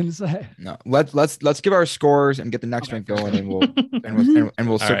Chris is going to say. No, let's give our scores and get the next Okay. drink going, and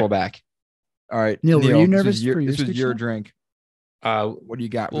we'll All circle right. back. All right, Neil, were you this nervous was your, for your this was speech your now? drink. Uh, What do you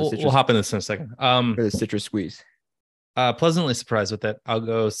got for the we'll citrus, hop into this in a second. for the citrus squeeze? Pleasantly surprised with it. I'll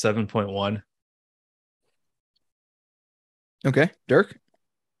go 7.1. Okay, Dirk.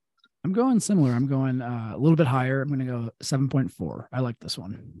 I'm going similar. I'm going a little bit higher. I'm going to go 7.4. I like this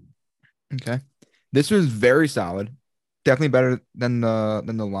one. Okay, this was very solid. Definitely better than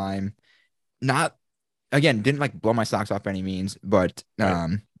the lime. Not again, didn't like blow my socks off by any means, but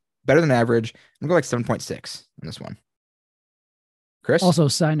Right. better than average. I'm gonna go like 7.6 on this one. Chris? Also,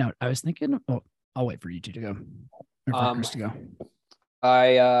 side note, I was thinking. Oh, I'll wait for you two to go. Or for Chris to go.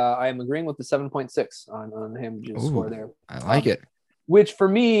 I am agreeing with the 7.6 on him just score there. I like it. Which for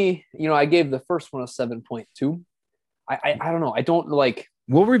me, I gave the first one a 7.2. I don't know. I don't like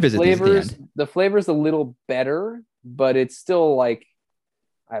We'll revisit these at the flavors. end. The flavor's a little better, but it's still like,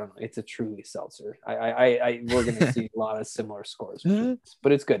 I don't know. It's a truly seltzer. We're gonna see a lot of similar scores,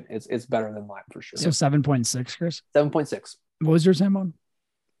 but it's good. It's better than lime for sure. So 7.6, Chris. 7.6. What was your Simon?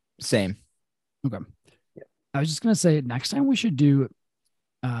 Same. Okay. Yeah. I was just gonna say next time we should do,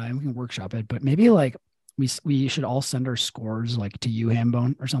 and we can workshop it, but maybe like we should all send our scores like to you,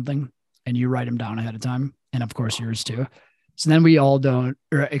 Hambone, or something, and you write them down ahead of time, and of course yours too. So then we all don't,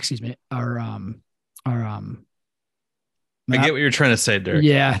 or excuse me, I get what you're trying to say, Derek.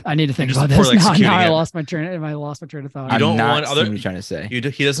 Yeah, I need to think Just about this. poorly Now executing I it. lost my train. I lost my train of thought. You don't want what other. you're trying to say. He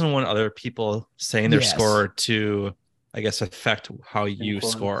doesn't want other people saying their Yes. score to, I guess, affect how you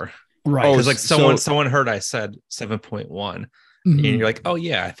Influence. score. Right. Oh, Because like so- someone heard I said 7.1, Mhm. and you're like, oh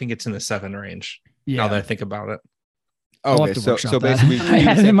yeah, I think it's in the 7 range. Now that I think about it. I'll have Okay, to so workshop that. basically, I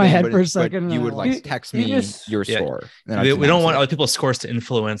had it in my head for a but second, and you then would I like lost it. text You me just- your Yeah. score. and I We just don't want announce other people's scores to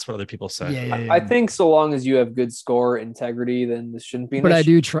influence what other people say. Yeah. I think so long as you have good score integrity, then this shouldn't be an But I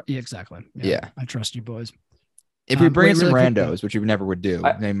issue. do trust. Yeah, exactly. Yeah. I trust you boys. it. If we bring wait, in some really quick, though. randos, which we never would do,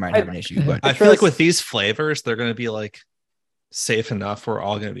 I- they might have an issue. But I I feel like feel with these flavors, they're going to be like safe enough. We're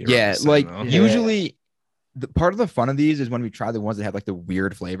all going to be around yeah, the same, like though. Yeah. usually, the part of the fun of these is when we try the ones that have like the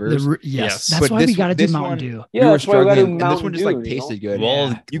weird flavors. Yes, Yes. that's But why we this- got to do this Mountain one- Dew. Yeah, we were that's why we gotta do struggling, and this one just like Mountain Dew, tasted good. Well,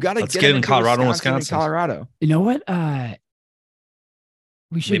 Yeah. You got to let's get get them in into Colorado and Wisconsin and Wisconsin. Colorado. You know what?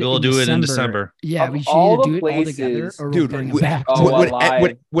 We should. Maybe we'll do it in December. Yeah, Of we should all either the do it all together places- or we'll Dude, bring them we- back. Oh, to-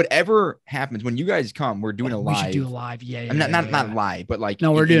 live. whatever happens when you guys come, we're doing a we should live. do a live. Yeah, yeah. I'm not yeah, not yeah. live, but like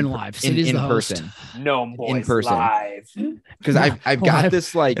No, we're in- doing in- live. in, City's in the host. person. No boys person. live. Because I've got Live.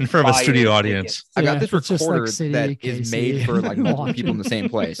 this like In front of a Fire studio tickets. audience. I got Yeah, this it's just like recorder City, that is KC, made for like multiple watching. people in the same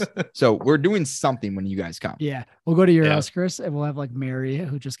place. So we're doing something when you guys come. Yeah, we'll go to your Yeah. house, Chris, and we'll have like Mary,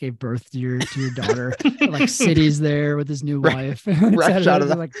 who just gave birth to your daughter. Like City's there with his new wife. Fresh out of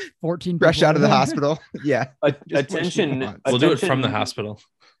the- like 14. Fresh people out of the there. hospital. Yeah. Attention. We'll do it from the attention, hospital.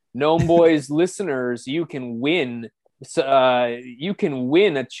 Gnome Boys listeners, you can win. You can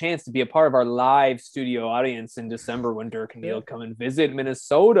win a chance to be a part of our live studio audience in December when Dirk and Neil come and visit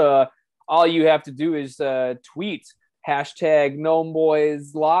Minnesota. All you have to do is tweet hashtag Gnome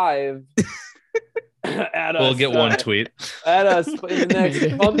Boys Live at us. We'll get one tweet. At us in the next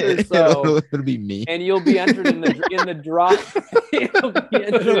Maybe. month or so, It'll be me. and you'll be entered in the draw. You'll be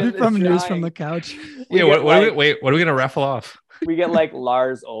entered It'll in be the from news from drawing. the couch. We Yeah, get, what are we, like- wait, what are we gonna raffle off? We get like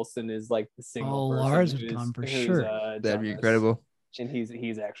Lars Olson is like the single. Oh, person Lars would who's- come for who's, sure. That'd done be this. incredible. And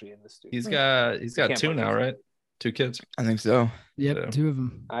he's actually in the studio. He's got Can't two believe now, it. right? 2 kids. I think so. Yep, Yeah. 2 of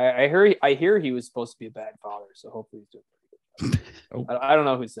them. I hear he was supposed to be a bad father, so hopefully he's doing pretty good. Oh. I don't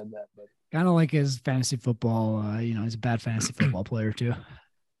know who said that, but Kind of like his fantasy football. He's a bad fantasy football player too.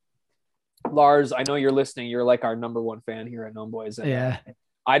 Lars, I know you're listening. You're like our number one fan here at Gnome Boys. And, Yeah.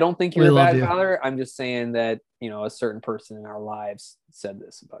 I don't think We you're a love bad you. father. I'm just saying that a certain person in our lives said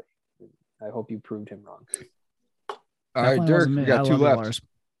this about you. I hope you proved him wrong. All right, Definitely Dirk, wasn't we me. got I 2 love you, left. Lars.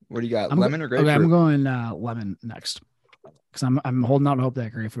 What do you got? I'm go- Lemon or Okay, grapefruit? I'm going lemon next because I'm holding out hope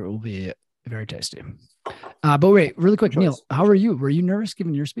that grapefruit will be very tasty. But wait, really quick, Neil, Choice. how are you? Were you nervous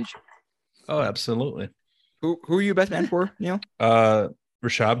giving your speech? Oh, absolutely. Who are you best man for, Neil?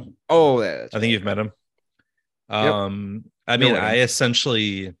 Rashab. Oh, that's I think you've met him. I mean, Know him. I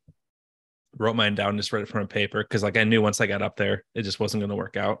essentially wrote mine down, just read it from a paper because like I knew once I got up there, it just wasn't going to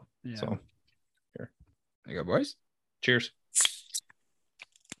work out. Yeah. So There you go, boys. cheers.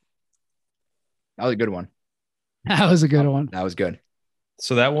 That was a good one. That was a good one. That was good.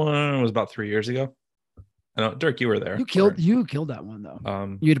 So that one was about 3 years ago. I know, Dirk, you were there. You killed that one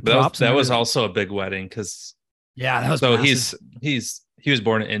though. You had but that was- props and that was everything. also a big wedding because Yeah, that was so massive. he was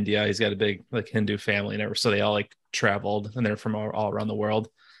born in India. He's got a big like Hindu family and everything. So they all like traveled and they're from all around the world.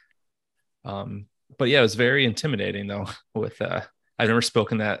 But yeah, it was very intimidating though. With I've never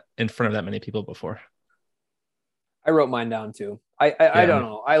spoken that in front of that many people before. I wrote mine down too. I Yeah. don't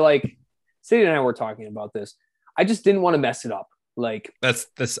know. I like Sadie and I were talking about this. I just didn't want to mess it up. Like, That's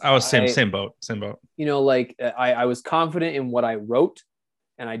I was same I- boat. like I was confident in what I wrote,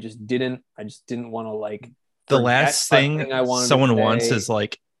 and I just didn't want to like The forget last that thing I wanted to someone wants say. is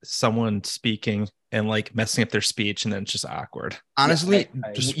like someone speaking and like messing up their speech, and then it's just awkward. Honestly,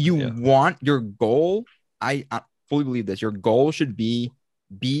 I you yeah. want your goal. I fully believe this. Your goal should be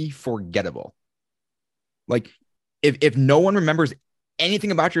forgettable. Like if no one remembers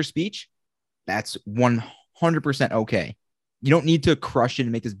anything about your speech, that's 100% okay. you don't need to crush it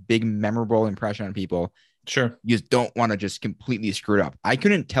and make this big memorable impression on people. Sure. You just don't want to just completely screw it up. I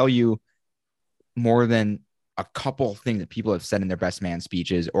couldn't tell you more than a couple things that people have said in their best man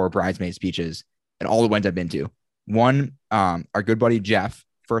speeches or bridesmaid speeches at all the weddings I've been to. One, our good buddy Jeff,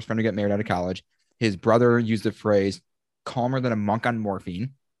 first friend to get married out of college, his brother used the phrase calmer than a monk on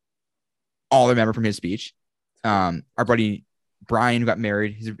morphine. All I remember from his speech. Our buddy Brian, who got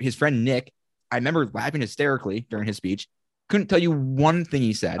married, his friend Nick, I remember laughing hysterically during his speech. Couldn't tell you one thing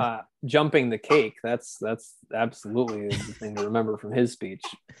he said. Jumping the cake. That's absolutely the thing to remember from his speech.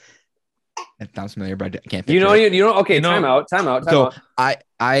 That sounds familiar, but I can't. You know. Okay, time out. So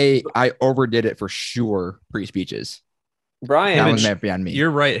I overdid it for sure pre-speeches. Brian, That was meant beyond me. You're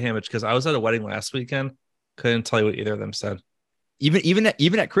right, Hamish, because I was at a wedding last weekend. Couldn't tell you what either of them said. Even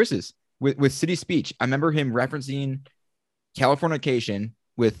at Chris's with City Speech, I remember him referencing Californication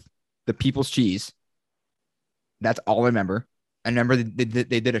with the People's Cheese. That's all I remember. I remember they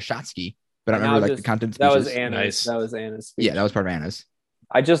did a shot ski, but I remember like the content that speeches. was Anna's. Nice. That was Anna's speech. Yeah, that was part of Anna's.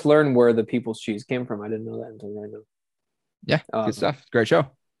 I just learned where the People's Cheese came from. I didn't know that until right now. Yeah, good stuff. Great show.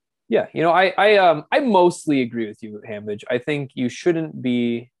 Yeah, I mostly agree with you, Hambidge. I think you shouldn't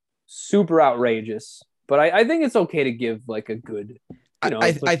be super outrageous, but I think it's okay to give like a good.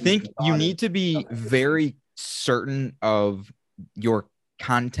 I think you need to be very certain of your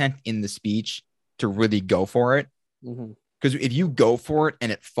content in the speech to really go for it. Because if you go for it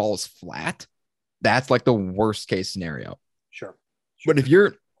and it falls flat, that's like the worst case scenario. Sure. But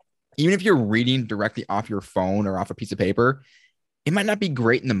even if you're reading directly off your phone or off a piece of paper, it might not be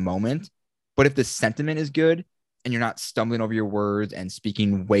great in the moment, but if the sentiment is good and you're not stumbling over your words and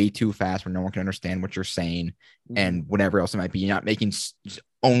speaking way too fast where no one can understand what you're saying and whatever else it might be, you're not making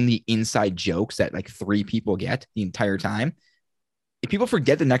only inside jokes that like 3 people get the entire time. If people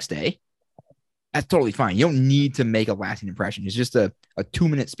forget the next day, that's totally fine. You don't need to make a lasting impression. It's just a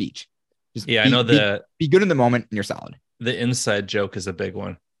 2-minute speech. I know be good in the moment and you're solid. The inside joke is a big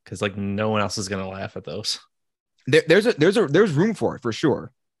one because like no one else is gonna laugh at those. There's room for it for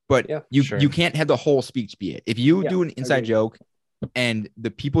sure, but you can't have the whole speech be it. If you do an inside joke and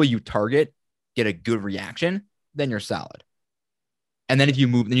the people you target get a good reaction, then you're solid. And then if you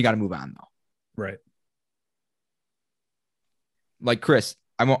move, then you got to move on though. Right. Like Chris,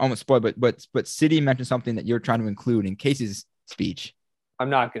 I won't spoil, but City mentioned something that you're trying to include in Casey's speech. I'm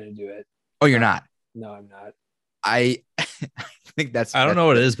not going to do it. Oh, you're not? No, I'm not. I think I don't know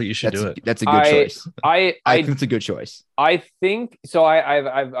what it is, but you should do it. That's a good choice. I think it's a good choice. I think so.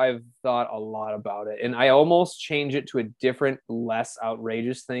 I've thought a lot about it, and I almost change it to a different, less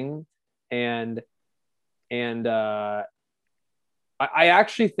outrageous thing. And I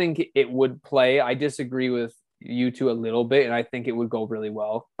actually think it would play. I disagree with you two a little bit, and I think it would go really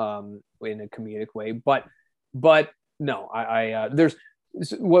well in a comedic way. But no, there's.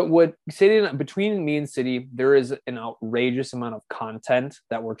 What City, between me and City, there is an outrageous amount of content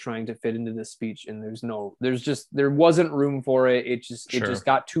that we're trying to fit into this speech, and there wasn't room for it. It just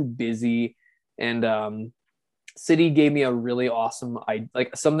got too busy, and City gave me a really awesome,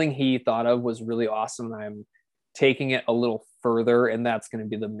 something he thought of was really awesome. And I'm taking it a little further, and that's going to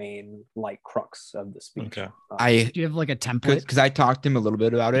be the main crux of the speech. Okay. Do you have like a template? Because I talked to him a little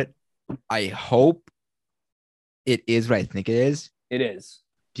bit about it. I hope it is what I think it is. It is,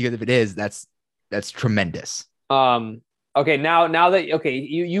 because if it is, that's tremendous. Okay, now that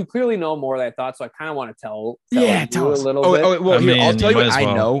you clearly know more than I thought, so I kind of want to tell you a little bit. Well, I'll tell you what I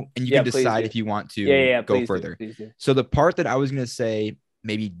well. know, and you can please decide do. if you want to go further. Please do. So the part that I was going to say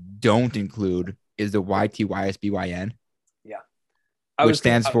maybe don't include is the YTYSBYN, which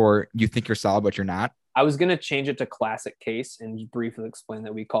stands for you think you're solid, but you're not. I was going to change it to classic case and briefly explain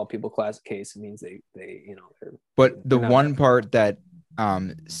that we call people classic case. It means they But the one part that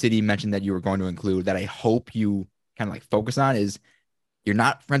City mentioned that you were going to include that I hope you kind of focus on is you're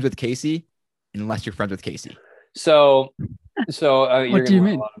not friends with Casey unless you're friends with Casey. So you're what do you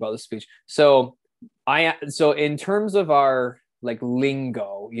mean? A lot about the speech. So in terms of our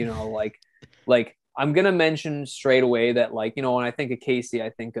lingo, I'm gonna mention straight away that when I think of Casey, I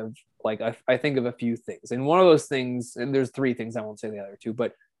think of I think of a few things, and one of those things, and there's 3 things, I won't say the other 2,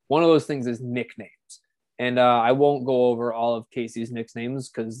 but one of those things is nicknames. And I won't go over all of Casey's nicknames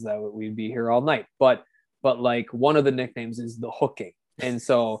because we'd be here all night. But one of the nicknames is the hooking, and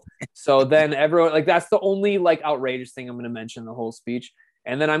so then everyone that's the only outrageous thing I'm going to mention the whole speech,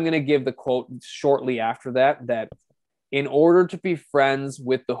 and then I'm going to give the quote shortly after that in order to be friends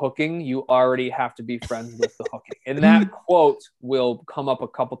with the hooking, you already have to be friends with the hooking, and that quote will come up a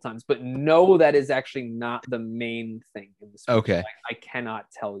couple times. But no, that is actually not the main thing in the speech. Okay, I cannot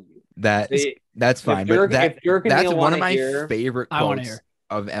tell you that That's fine. Dirk- But if Dirk and that's Neil one of wanna my hear- favorite I wanna quotes hear.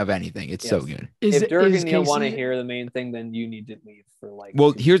 of anything. It's so Yes. good. if Dirk and Neil Casey- want to hear the main thing, then you need to leave for like.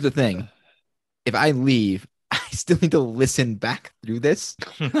 Well, 2 here's the minutes. thing. If I leave, I still need to listen back through this.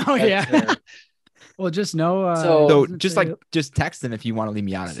 Oh That's yeah. fair. Well, just know. So- So doesn't just say- like just text them if you want to leave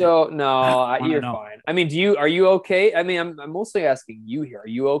me out of it. So no, wanna you're know. fine. I mean, are you okay? I mean, I'm mostly asking you here. Are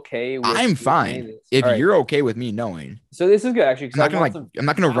you okay? With I'm me fine. saying this? If All right. you're okay with me knowing, So this is good actually. I'm not Because gonna I'm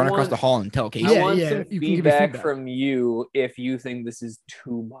not gonna I run across want- the hall and tell Casey. I want Yeah, some you can give me feedback feedback. from you if you think this is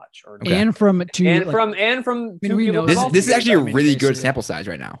too much or not. Okay. and from two and like, from two we people. know This that this is also actually a get that. really good Casey. sample size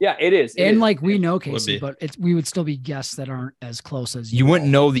right now. Yeah, it is. It and is. like we know Would Casey, be. but we would still be guests that aren't as close as You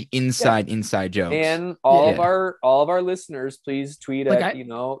wouldn't all. know the inside jokes. And all Yeah. of our listeners, please tweet Like at I-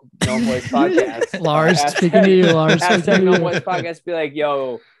 No Voice Podcast. Lars, Hashtag- speaking to you, Lars. Hashtag Speaking No to Voice you. Podcast. Be like,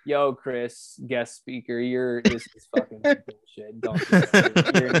 yo, Chris, guest speaker. This is fucking bullshit. Don't do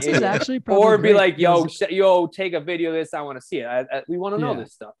that. You're an This is idiot. actually probably Or be great like, yo, because- take a video of this. I want to see it. We want to know Yeah.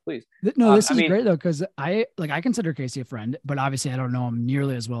 this stuff, please. No, this I is mean- great though because I consider Casey a friend, but obviously I don't know him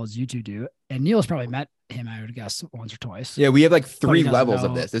nearly as well as you two do. And Neil's probably met him, I would guess, once or twice. Yeah, we have like 3 doesn't levels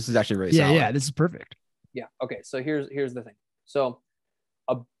of know. this. This is actually really yeah, solid. yeah. This is perfect. Yeah. Okay. So here's the thing. So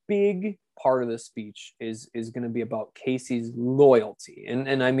a big part of this speech is going to be about Casey's loyalty,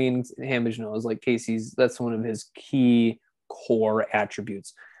 and I mean Hamish knows like Casey's that's one of his key core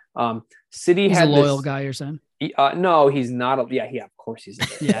attributes. City He's had a loyal this, guy. You're saying? No, he's not. Yeah, of course he's.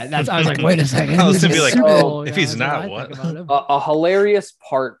 Yeah, that's. I was like, wait a second. I was He's gonna be a like, super oh, loyal if guy. he's That's not, I what? think about him. A hilarious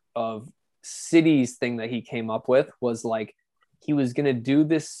part of City's thing that he came up with was like he was going to do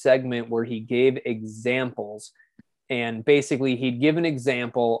this segment where he gave examples, and basically he'd give an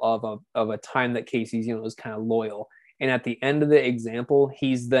example of a time that Casey's was kind of loyal, and at the end of the example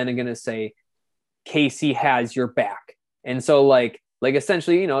he's then going to say Casey has your back. And so like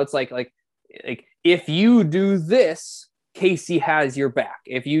essentially it's like if you do this, Casey has your back.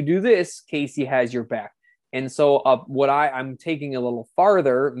 If you do this, Casey has your back. And so what I'm taking a little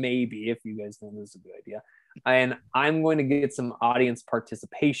farther, maybe if you guys think this is a good idea, and I'm going to get some audience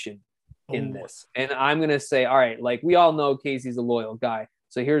participation in this. And I'm going to say, all right, like we all know Casey's a loyal guy.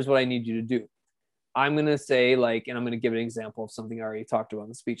 So here's what I need you to do. I'm going to say like, and I'm going to give an example of something I already talked about in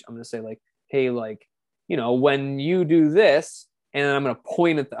the speech. I'm going to say like, hey, like, when you do this, and I'm going to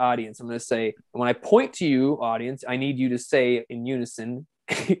point at the audience. I'm going to say, when I point to you, audience, I need you to say in unison,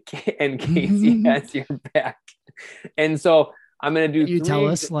 and Casey has your back. And so I'm going to do. Can you tell three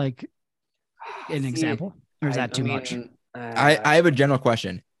us like an See, example, or is that too mean, much? I have a general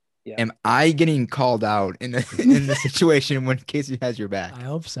question. Yeah. Am I getting called out in the situation when Casey has your back? I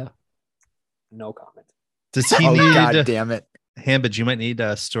hope so. no comment. Does he Oh need God damn it! Hambid? You might need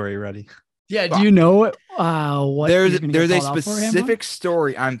a story ready. Yeah. Do you know what? There's you're gonna get a called out for, Hambo? specific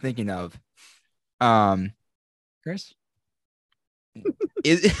story I'm thinking of. Chris.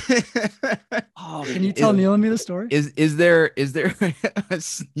 Is Oh, can you tell Neil and me the story? is there a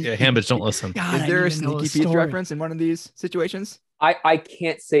Yeah, Hambid, don't listen. God, is I there a need to know sneaky the Pete's story. reference in one of these situations? I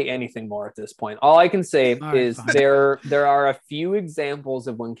can't say anything more at this point. All I can say All right, is fine. there are a few examples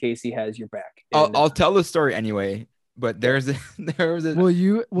of when Casey has your back. And I'll tell the story anyway. But there was a Will we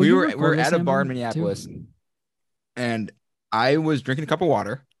you were record at this, a bar in Hambo, Minneapolis, too? and I was drinking a cup of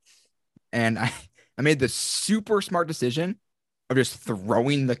water, and I made the super smart decision of just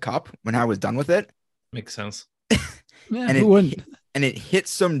throwing the cup when I was done with it, Makes sense. Yeah, and who wouldn't? it hit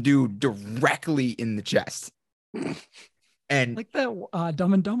some dude directly in the chest. And Like that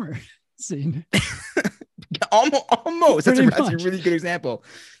Dumb and Dumber scene. almost that's Pretty a much. really good example.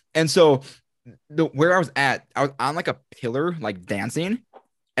 And so where I was on like a pillar, like dancing,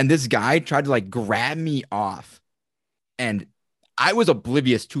 and this guy tried to like grab me off, and I was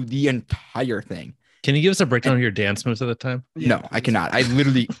oblivious to the entire thing. Can you give us a breakdown of your dance moves at the time? No, I cannot. I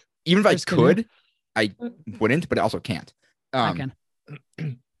literally, even if I Chris, can you? could, I wouldn't, but I also can't. I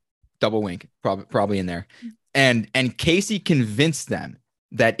can. Double wink, probably in there. And Casey convinced them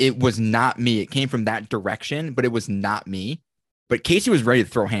that it was not me. It came from that direction, but it was not me. But Casey was ready to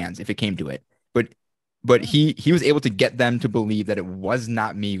throw hands if it came to it. But he was able to get them to believe that it was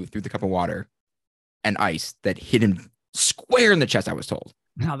not me through the cup of water and ice that hit him square in the chest, I was told.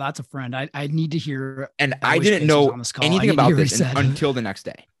 Now that's a friend. I need to hear. And I I wish didn't Casey was know on this call. I anything need to about hear what he this said. until the next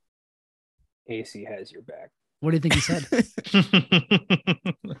day. Casey has your back. What do you think he said?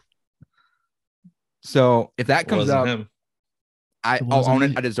 So if that comes Wasn't up, him. It I'll wasn't own it.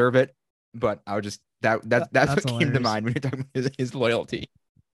 me. I deserve it. But I would just that's what That's came to hilarious. mind when you're talking about his loyalty.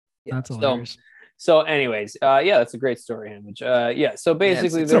 Yeah. That's So hilarious. So, anyways, yeah, that's a great story, Hamage. Yeah, so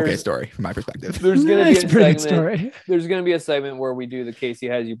basically, it's an okay story from my perspective. there's gonna be It's a a pretty good segment. story. There's gonna be a segment where we do the Casey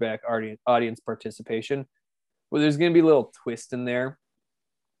has you back audience participation, where there's gonna be a little twist in there,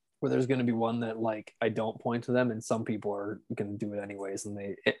 where there's gonna be one that like I don't point to them, and some people are gonna do it anyways.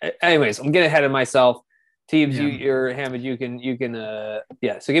 And anyways, I'm getting ahead of myself. Teebs, Yeah. Hammond, you can,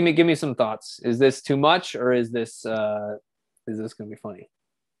 yeah. So give me some thoughts. Is this too much, or is this gonna be funny?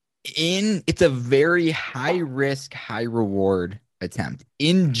 It's a very high risk, high reward attempt.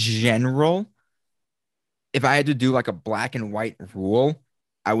 In general, if I had to do like a black and white rule,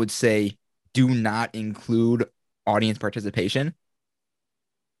 I would say do not include audience participation.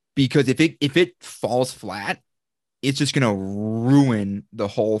 Because if it falls flat, it's just gonna ruin the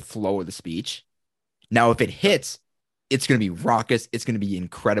whole flow of the speech. Now, if it hits, it's gonna be raucous, it's gonna be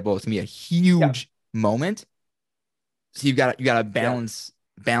incredible, it's gonna be a huge moment. So you gotta balance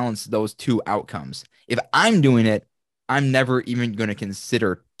those two outcomes. If I'm doing it, I'm never even going to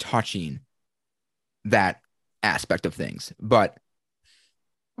consider touching that aspect of things. But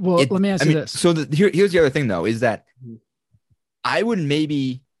Well, let me ask you this. So here's the other thing, though, is that I would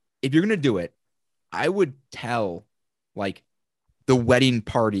maybe, if you're going to do it, I would tell like the wedding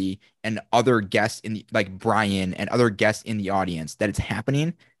party and other guests like Brian and other guests in the audience that it's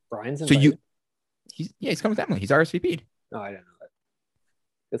happening. Brian's so invited? He's coming with Emily. He's RSVP'd. No, I didn't know that.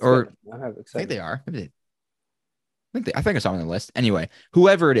 That's Or good. I'm I think excited. they are. I think I saw them on the list. Anyway,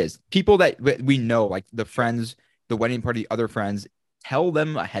 whoever it is, people that we know, like the friends, the wedding party, other friends, tell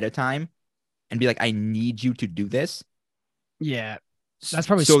them ahead of time and be like, I need you to do this. Yeah, that's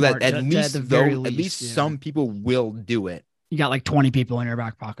probably so smart, that at least the very least, yeah. some people will do it. You got like 20 people in your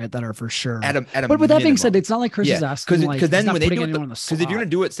back pocket that are for sure. But with that being said, it's not like Chris is asking because then when they do it, because if you're gonna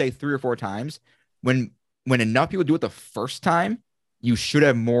do it, say 3 or 4 times, when enough people do it the first time, you should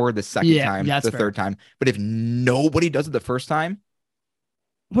have more the second time, the third time. But if nobody does it the first time,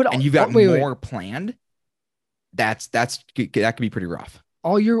 and you've got more planned, that could be pretty rough.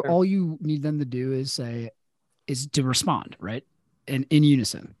 All you need them to do is to respond, right? In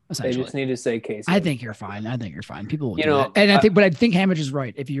unison, essentially. They just need to say Casey. I think you're fine. People will do it. And I think Hamage is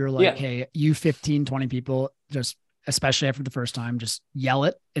right. If you're like, hey, you 15, 20 people, just especially after the first time, just yell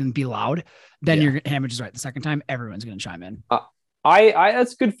it and be loud. Then Hamage is right. The second time, everyone's going to chime in.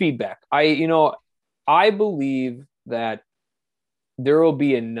 That's good feedback. I believe that there will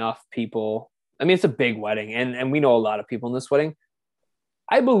be enough people. I mean, it's a big wedding, and we know a lot of people in this wedding.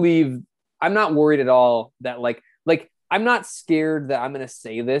 I believe I'm not worried at all that like I'm not scared that I'm going to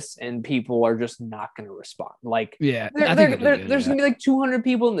say this and people are just not going to respond. Like, yeah, there's going to be like 200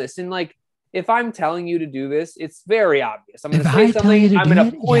 people in this, and like if I'm telling you to do this, it's very obvious. I'm going to say something. I'm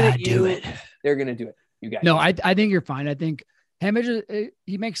going to point at you. They're going to do it. You guys. No, I think you're fine. I think Hamage,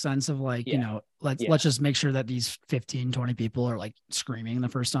 he makes sense of like, let's just make sure that these 15, 20 people are like screaming the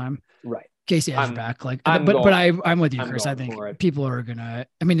first time. Right. Casey has your back. Like, I'm with you, Chris. I think people are going to,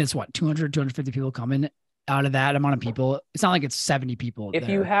 I mean, it's what, 200, 250 people coming out of that amount of people. It's not like it's 70 people. If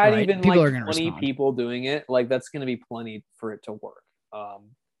you had even people like 20 people doing it, like that's going to be plenty for it to work.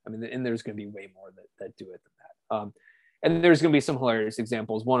 I mean, and there's going to be way more that do it than that. And there's going to be some hilarious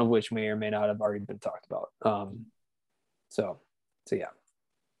examples, one of which may or may not have already been talked about. So yeah.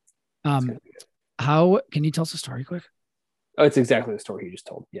 How can you tell us a story quick? Oh, it's exactly the story you just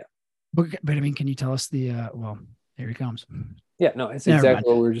told. Yeah. But I mean, can you tell us well, here he comes. Yeah, no, it's exactly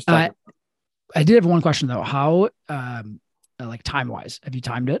what we were just talking about. I did have one question though. How, like time wise, have you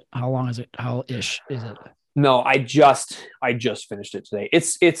timed it? How long is it? How ish is it? No, I just finished it today.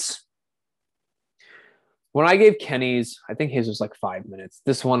 It's when I gave Kenny's, I think his was like 5 minutes.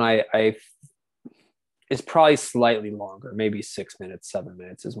 This one it's probably slightly longer, maybe 6 minutes, 7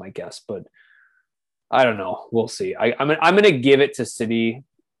 minutes is my guess, but I don't know. We'll see. I'm gonna give it to City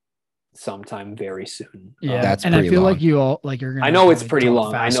sometime very soon. Yeah, that's and I feel long. Like you all like you're gonna. I know it's pretty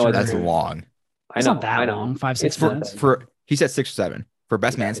long. I know that's long. It's not that long. 5-6 minutes. For he said 6 or 7 for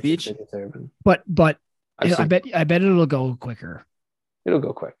best man speech. But I bet it'll go quicker. It'll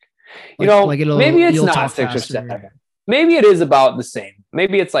go quick. Maybe it's not 6 or 7. Maybe it is about the same.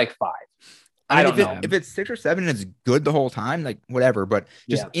 Maybe it's like 5. I don't know. If it's 6 or 7 and it's good the whole time, like whatever. But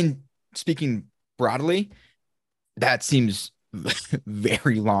just in speaking broadly, that seems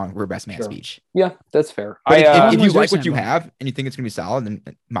very long for a best man speech. Yeah, that's fair. If you like what you have and you think it's gonna be solid, then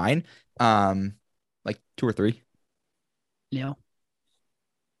mine, like 2 or 3. Neil,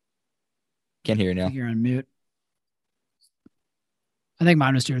 can't hear you now. You're on mute. I think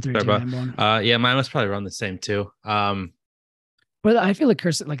mine was 2 or 3. Yeah, mine was probably around the same too. But I feel like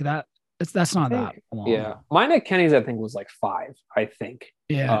Chris, like that That's not I that think- long. Yeah, mine at Kenny's I think was like 5. I think.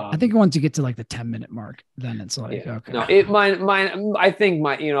 Yeah. I think once you get to like the 10-minute mark, then it's like, Yeah. okay. No, it mine. I think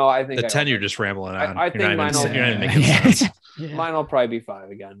my. I think The I 10, you're over- just rambling I- on. I You're think not even mine saying- will- you're not even Yeah. making Yeah. sense. Yeah. Mine will probably be 5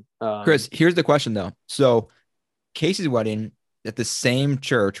 again. Chris, here's the question though. So Casey's wedding at the same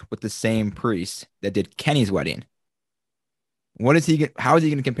church with the same priest that did Kenny's wedding. What is he? How is he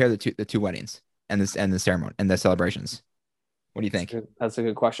going to compare the two weddings and the ceremony and the celebrations? What do you think? That's a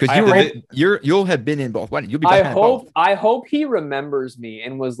good question. Because you'll have been in both weddings. You'll be. I hope he remembers me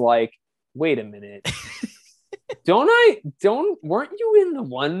and was like, wait a minute. Weren't you in the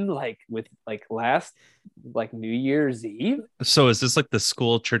one like with like last like New Year's Eve? So is this like the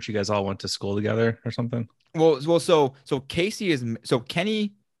school church you guys all went to school together or something? Well, so Casey is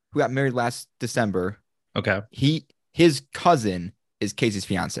Kenny, who got married last December. Okay. His cousin is Casey's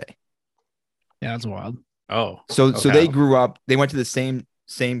fiance. Yeah, that's wild. Oh. So okay. they grew up. They went to the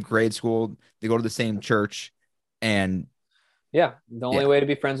same grade school. They go to the same church, and Yeah, the only Yeah. way to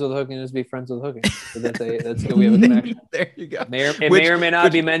be friends with hooking is to be friends with hooking. So that's good. We have a connection. there you go. May Which- or may not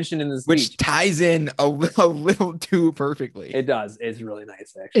which- be mentioned in the Which speech. ties in a little too perfectly. It does. It's really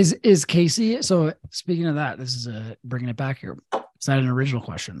nice, actually. Is Casey? So speaking of that, this is bringing it back here. Is that an original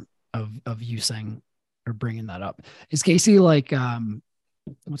question of you saying or bringing that up? Is Casey like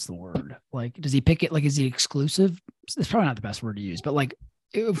what's the word? Like, does he pick it? Like, is he exclusive? It's probably not the best word to use, but like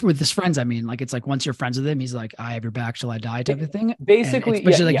with his friends, I mean, like it's like once you're friends with him, he's like, I have your back till I die type of thing. Basically, And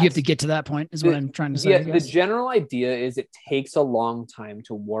especially like you yes. have to get to that point is what I'm trying to say. Yeah, I the guess. general idea is it takes a long time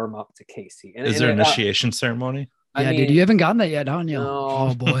to warm up to Casey. Is there an initiation ceremony? Yeah, dude, you haven't gotten that yet, huh, Neil? No.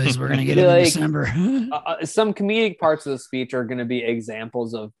 Oh, boys, we're gonna get Feel it in like- December. Some comedic parts of the speech are going to be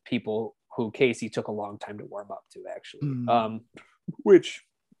examples of people who Casey took a long time to warm up to, actually. Mm. Which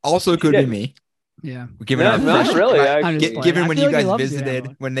Also could Yeah. be me. Yeah, Given No, our not fresh- really, gi- actually. I'm just playing. given I when feel you like he guys loves you, visited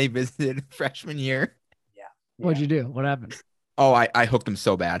Emily. when they visited freshman year. What'd you do? What happened? Oh, I hooked them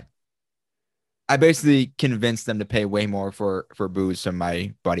so bad. I basically convinced them to pay way more for booze from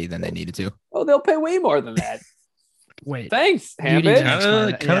my buddy than they needed to. Oh, they'll pay way more than that. Wait. Thanks, You need to Hambit. explain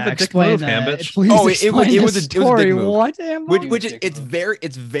it. kind of a dick explain move, that. Hambitch. Please Oh, it explain was- the it was a dick story. move. What, Hambo? Which Dick it's move.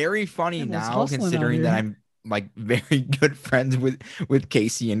 very funny Yeah, let's now hustling out considering that here. I'm like very good friends with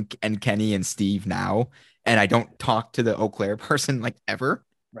Casey and Kenny and Steve now, and I don't talk to the Eau Claire person like ever.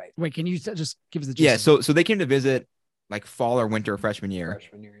 Wait, can you just give us the gist? Yeah, of it? so they came to visit like fall or winter freshman year,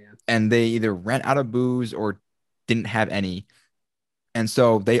 Freshman year, yeah. and they either ran out of booze or didn't have any, and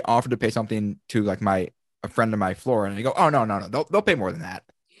so they offered to pay something to like a friend of my floor, and I go, oh no, they'll pay more than that.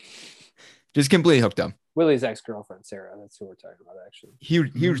 Just completely hooked them. Willie's ex-girlfriend, Sarah. That's who we're talking about, actually.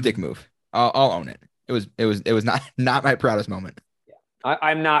 Huge dick move. I'll own it. It was not my proudest moment.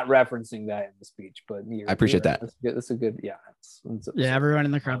 I'm not referencing that in the speech, but I appreciate that. That's a good, yeah. Yeah, everyone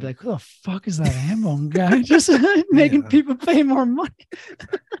in the crowd be like, "Who the fuck is that Hambo guy just making Yeah. people pay more money?"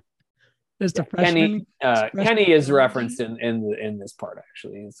 Just a freshman. freshman Kenny is girl. referenced in this part,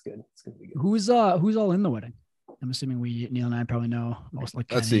 actually. It's good. It's gonna be good. Who's all in the wedding? I'm assuming Neil and I probably know most.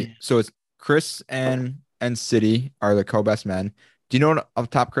 Like Let's Kenny. see. So it's Chris and City are the co-best men. Do you know what up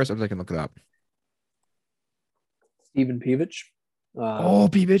top, Chris? I can look it up. Stephen Peevich. Oh,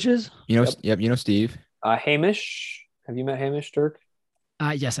 P bitches. You know, Yep. you know Steve. Hamish. Have you met Hamish, Dirk?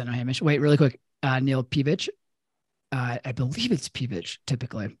 Yes, I know Hamish. Wait, really quick. Neil Peevich. I believe it's Peevich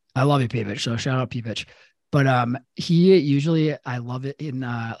typically. I love you, Peevich. So shout out Peevich. But he usually, I love it in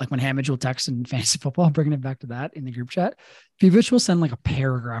like when Hamish will text in fantasy football, bringing it back to that in the group chat. Peevich will send like a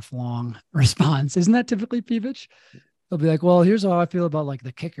paragraph long response. Isn't that typically Peevich? He'll be like, well, here's how I feel about like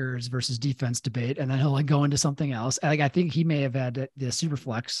the kickers versus defense debate. And then he'll like go into something else. Like I think he may have had the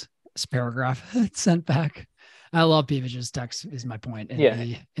Superflex paragraph sent back. I love Peevich's text is my point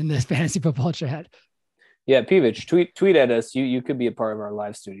in this fantasy football chat. Yeah, Peevich, tweet at us. You could be a part of our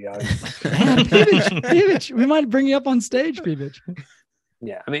live studio. Man, Peevich, we might bring you up on stage, Peevich.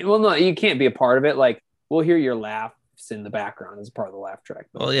 Yeah, I mean, well, no, you can't be a part of it. Like, we'll hear your laughs in the background as part of the laugh track.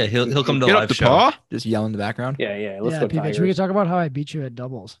 Well, yeah, he'll come to Get live up the show. paw. Just yell in the background. Yeah. Let's Yeah, go, Peevich, we Tigers. could talk about how I beat you at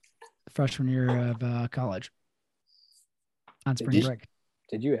doubles freshman year of college on spring you? break.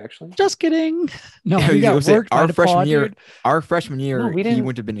 Did you actually? Just kidding. No, Yeah, we you got would say worked by our the freshman paw, year. dude. Our freshman year, No, we he didn't.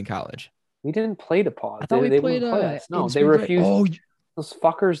 wouldn't have been in college. We didn't play to pause. I thought we played wouldn't play us. No, in they spring break. refused. Oh, Those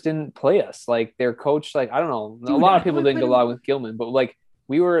fuckers didn't play us. Like their coach, like I don't know. Dude, a lot I of people thought we didn't go played along with Gilman, but like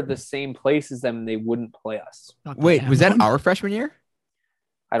we were at the same place as them, and they wouldn't play us. Wait, was that our freshman year?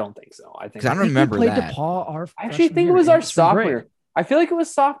 I don't think so. I think Because I don't remember played that. DePaul our I actually freshman think it year was in our spring sophomore break. year. I feel like it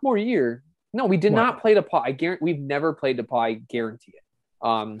was sophomore year. No, we did What? not play DePaul. I guarantee we've never played DePaul. I guarantee it. If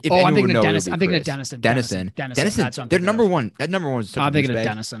I'm anyone thinking would of know, it Dennis. would be I'm thinking of Chris. Denison. Denison. That's what I'm They're thinking number of. one. That number one is such I'm a thinking of douchebag.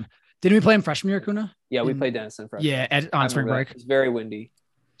 Denison. Didn't we play him freshman year, Kuna? Yeah, we In- played Denison freshman. Yeah, I on spring remember that. break. It's very windy.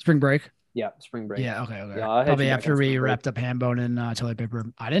 Spring break. Yeah, spring break. Yeah. Okay. Yeah, I'll hit Probably you back after on we spring break. wrapped up ham bone and toilet paper.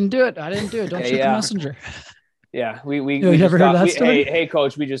 I didn't do it. Don't Yeah, shoot yeah. the messenger. Yeah, we You just ever heard got, that we, story? hey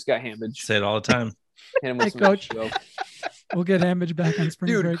coach, we just got Hambage. Say it all the time. Hit him with Hey, some coach. H2O. We'll get Hamage back on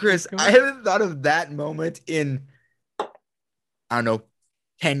spring Dude, break. Chris, Let's go. I haven't thought of that moment in, I don't know,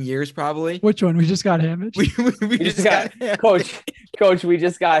 10 years probably. Which one? We just got Hamage. We just got Coach, we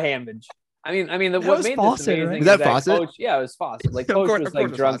just got Hambage. I mean, That what was made Fawcett, this amazing right? is Was that Fawcett? Coach, yeah, it was Fawcett. Like Of Coach course- was of course like it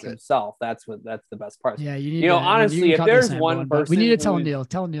was drunk Fawcett. himself. That's the best part. Yeah, you need. You know, to, I mean, honestly, you can if cut there's this ham one bone, but we person need to tell who is- Neil.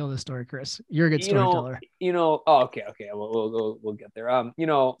 Tell Neil this story, Chris. You're a good You know, storyteller. Oh, okay, we'll get there.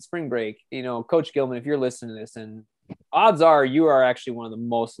 Spring break. Coach Gilman, if you're listening to this, and odds are you are actually one of the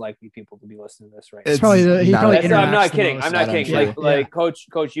most likely people to be listening to this right now. It's probably he not probably a- I'm not interacts the kidding. most. I'm not That I'm kidding. sure. Like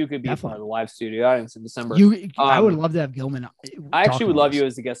Coach, you could be a part Definitely. of the live studio audience in December. I would Um, love to have Gilman. I actually would love you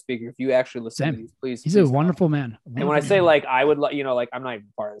As as a guest speaker if you actually listen Same. to these. Please, He's please a come. wonderful man. And when I say like I would like I'm not even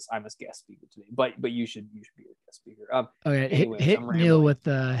part of this. I'm a guest speaker today, but you should be a guest speaker. okay, anyways, hit I'm Neil rambling. with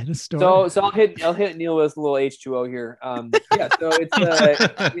the story. So I'll hit Neil with a little H2O here. Yeah, so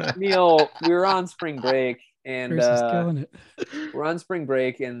it's Neil. We were on spring break and Chris is killing it. we're on spring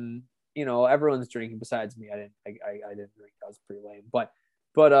break and everyone's drinking besides me. I didn't drink. I was pretty lame. But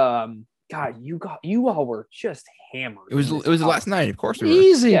God, you all were just hammered. It was in this the house. last night. Of course we were.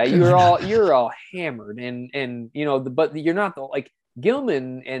 Easy. Yeah, Kuna. you're all hammered and but you're not like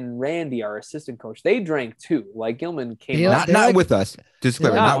Gilman and Randy, our assistant coach. They drank too. Like Gilman came They up. like- Not with us. Just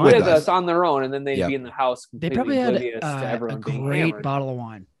clear. like- Not Not with with us us. on their own, and then they'd Yep. be in the house They completely probably had oblivious to a everyone being great hammered. bottle of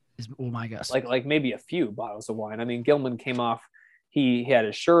wine. Is my guess. Like maybe a few bottles of wine. I mean, Gilman came off. He had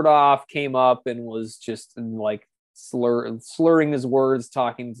his shirt off, came up, and was just like slurring his words,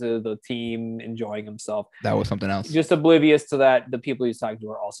 talking to the team, enjoying himself. That was something else. Just oblivious to that the people he's talking to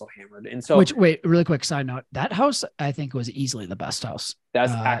are also hammered. And so Which wait, really quick side note. That house I think was easily the best house.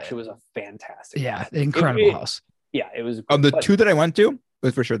 that's actually was a fantastic. Yeah, house. incredible It- house. Yeah, it was. Of the but- two that I went to, it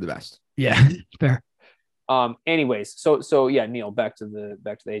was for sure the best. Yeah, fair. Anyways, so yeah, Neil, back to the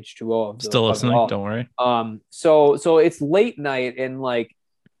H2O of the, Still of it listening. all. Don't worry. So it's late night and like,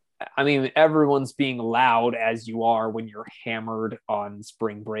 I mean, everyone's being loud as you are when you're hammered on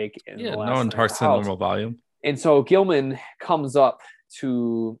spring break. In Yeah, the no last one night talks of to the house. normal volume. And so Gilman comes up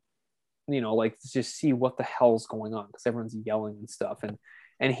to, like just see what the hell's going on because everyone's yelling and stuff.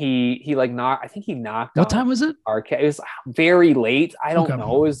 And he like knocked. I think he knocked. What on time was it? our it was very late. I don't Okay.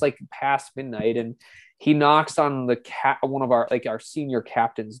 know. It was like past midnight, and he knocks on the one of our senior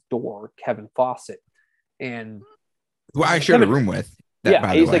captain's door, Kevin Fawcett, and Who I shared a room with. That,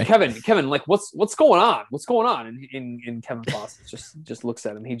 by the he's way. like Kevin, like what's going on? What's going on? And Kevin Fawcett just looks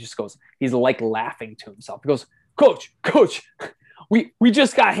at him. He just goes, he's like laughing to himself. He goes, Coach, we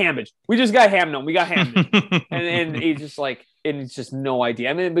just got Hambage. We just got Hamnum. We got Hambage. and he's just like, and it's just no idea.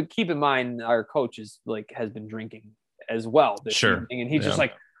 I mean, but keep in mind, our coach has been drinking as well this Sure. evening, and he's just Yeah.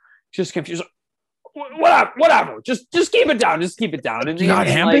 like, just confused. Whatever. Just keep it down. Just keep it down. And You got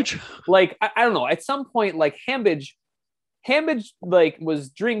and, Hambage? like I don't know. At some point, like Hambage like was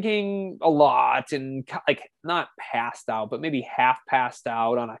drinking a lot and like not passed out, but maybe half passed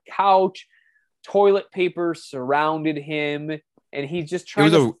out on a couch. Toilet paper surrounded him, and he's just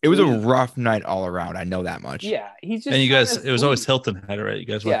trying. It was a sleep. rough night all around. I know that much. Yeah, he's just. And you trying guys, to it was always sleep. Hilton Head, right? You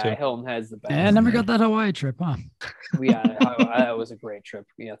guys went Yeah, to. Hilton has the best. I never got that Hawaii trip, huh? Yeah, that was a great trip.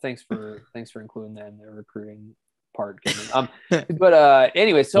 Yeah, thanks for including that in the recruiting part. Kevin. But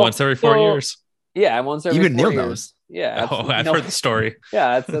anyway, so Once every 4 years. Yeah, once every Even 4 Neil years. knows. Yeah, Oh, I've heard the story.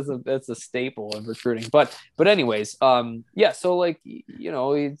 Yeah, that's a staple of recruiting. But anyways, yeah. So like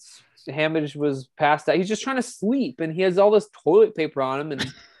Hambage was passed out. He's just trying to sleep, and he has all this toilet paper on him,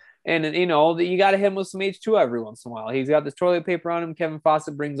 and you got to hit him with some H2 every once in a while. He's got this toilet paper on him. Kevin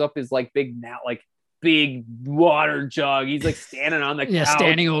Fawcett brings up his big water jug. He's like standing on the Yeah, couch,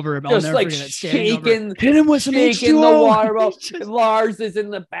 standing over him. I'll just never like forget it. Standing over him. shaking. Hit him with some Shaking H2O. the water bottle. It's just- And Lars is in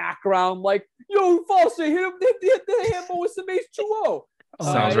the background, like, yo, Fawcett, hit him with some H2O.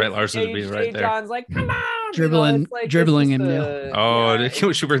 Sounds right. Lars would be right there. John's like, come on, Dribbling- it's like, dribbling it's him, just Neil. Oh, yeah,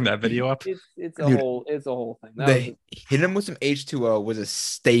 we should bring that video up. it's a Dude, whole thing. That The hit him with some H2O was a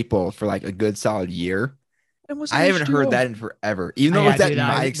staple for like a good solid year. Hit him with some I haven't H2O. heard that in forever. Even though Yeah, it's at dude, my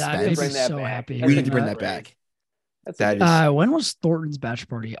that makes expense, Bring me that so back. happy. That's we a need to bring good that break. back. That's that a is- good- When was Thornton's bachelor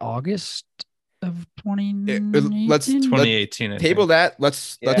party? August of 2018? Let's 2018. I table think. that.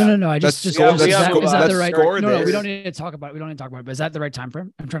 Let's Yeah. No. I let's just score- is let's that, score- is that let's the right? score No, we this. don't need to talk about it. We don't need to talk about it. But is that the right time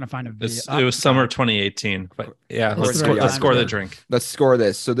frame? I'm trying to find a video. It was summer 2018. But yeah, Let's let's do score, it. let's score the Yeah. drink. Let's score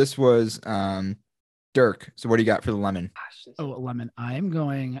this. So this was Dirk. So what do you got for the lemon? Oh, lemon. I am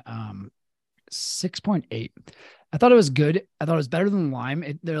going 6.8. I thought it was good. I thought it was better than the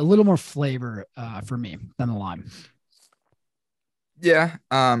lime. They're a little more flavor for me than the lime. Yeah.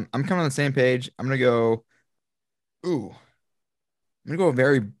 I'm coming on the same page. I'm gonna go. Ooh. I'm gonna go a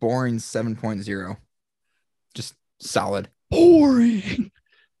very boring 7.0. Just solid. Boring.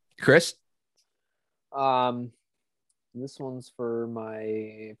 Chris? This one's for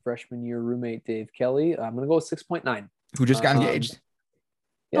my freshman year roommate, Dave Kelly. I'm going to go with 6.9. Who just got engaged?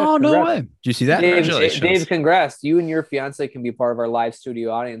 Yeah, Oh, no congrats. way. Did you see that? Dave, Congratulations. Dave, congrats. You and your fiance can be part of our live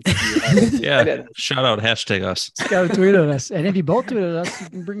studio audience. If you have Yeah. invited us. Shout out, hashtag us. Just got to tweet at us. And if you both tweet at us, you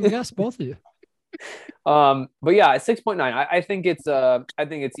can bring a guest, both of you. But yeah, 6.9. I think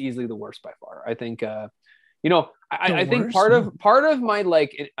it's easily the worst by far. I think I think worst? part of my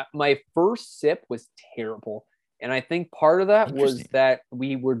my first sip was terrible. And I think part of that was Interesting. that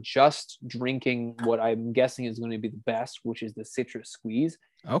we were just drinking what I'm guessing is going to be the best, which is the citrus squeeze.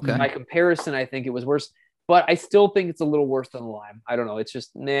 Okay. By comparison, I think it was worse, but I still think it's a little worse than the lime. I don't know. It's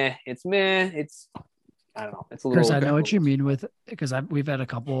just meh. It's meh. It's I don't know. It's a little. Chris, I know what you mean with because we've had a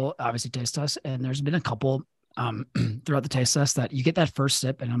couple obviously taste tests, and there's been a couple throughout the taste test that you get that first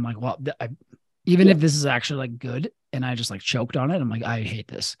sip, and I'm like, well, even if this is actually like good, and I just like choked on it, I'm like, I hate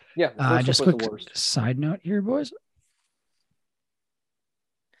this. Yeah. the first Just sip was quick the worst. side note here, boys.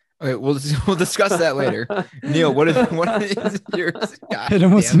 Okay, we'll discuss that later. Neil, what is yours? God Hit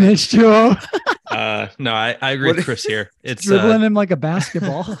him with damn some it. H2O. No, I agree What with Chris here. It's Dribbling him like a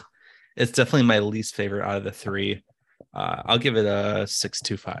basketball. it's definitely my least favorite out of the three. I'll give it a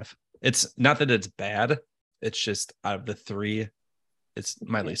 6.25. It's not that it's bad. It's just out of the three, it's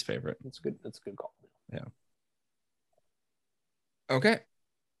my least favorite. That's good. That's a good call. Okay.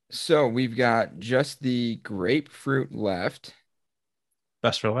 So we've got just the grapefruit left.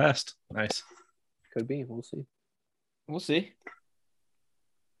 Best for last. Nice. Could be. We'll see. We'll see.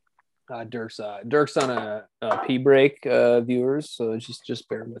 Dirk's on a pee break, viewers. So just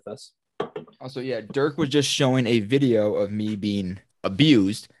bear with us. Also, yeah, Dirk was just showing a video of me being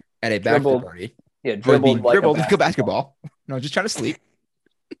abused at a bachelor Dribbled. party. Yeah, I was dribbled being like dribbled a like a basketball. No, just trying to sleep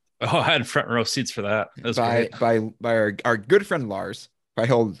Oh, I had front row seats for that. That was great. by our good friend Lars, who I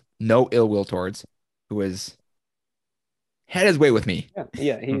hold no ill will towards, who had his way with me.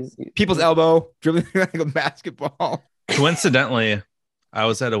 Yeah, he's People's elbow, dribbling like a basketball. Coincidentally, I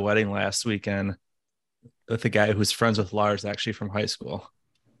was at a wedding last weekend with a guy who's friends with Lars, actually from high school.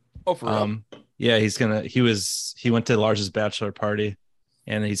 Oh, for real? Yeah, he went to Lars's bachelor party,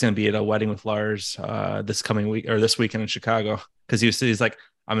 and he's gonna be at a wedding with Lars this coming week or this weekend in Chicago. Because he's like,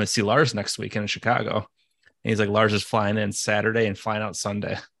 I'm gonna see Lars next weekend in Chicago. And he's like, Lars is flying in Saturday and flying out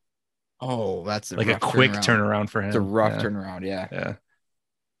Sunday. Oh, that's Like a quick turnaround for him. It's a rough Yeah. turnaround, yeah.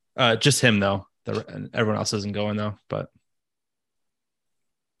 Yeah. Just him though. Everyone else isn't going though. But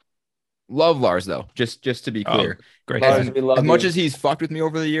Love Lars though. Just to be clear, great. Lars, guy. we love as much you. as he's fucked with me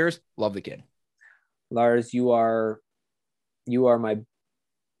over the years, love the kid. Lars, you are my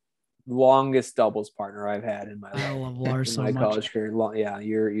longest doubles partner I've had in my I life. love Lars In so my much. college career. Yeah,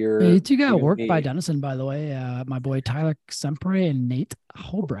 you're. Hey, you two got you worked and by me. Dennison, by the way. My boy Tyler Sempre and Nate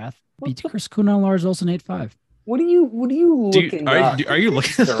Hobrath beat Chris Kuna and Lars Olsen 8-5. What are you looking up? Are you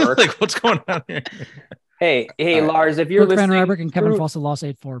looking Dirk? like what's going on here? Hey, All right. Lars, if you're Kirk Van listening, Ryberg and Kevin through- Foster lost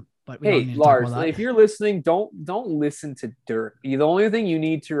 8-4. But we don't Hey, need to Lars, talk about that. if you're listening, don't listen to Dirk. The only thing you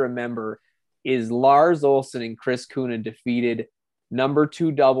need to remember is Lars Olsen and Chris Kuna defeated number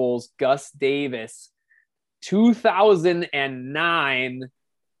 2 doubles Gus Davis 2009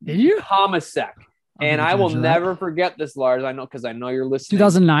 Did you? Tomasek. And I'll I give will you that. never forget this, Lars. I know because I know you're listening.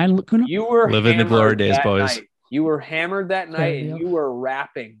 2009, Kuna? You were Living the glory hammered days, that boys. night. You were hammered that night, and deal. you were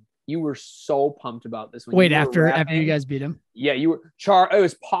rapping. You were so pumped about this. When Wait, you were after you rapping, guys beat him? yeah, you were. It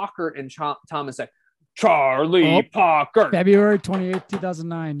was Pockert and Tomasek. Charlie Oh, Pockert. February 28th,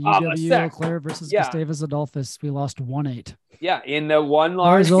 2009. UW Eau sec. Claire versus Yeah. Gustavus Adolphus. We lost 1-8. Yeah, in the one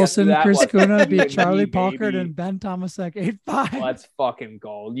Lars guess who Olsen, that Chris was? Kuna You beat and Charlie me, Pockert baby. and Ben Tomasek 8-5. Let's fucking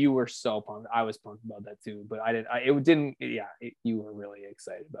go. You were so pumped. I was pumped about that too, but I didn't. It didn't. Yeah, you were really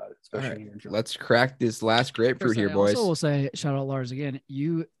excited about it, All especially right, when you were drunk. let's crack this last grapefruit Chris, here, I boys. also will say, shout out Lars again.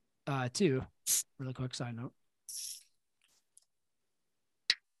 You, too. Really quick side note.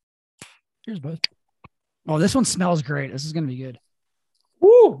 Cheers, boys. Oh, this one smells great. This is gonna be good.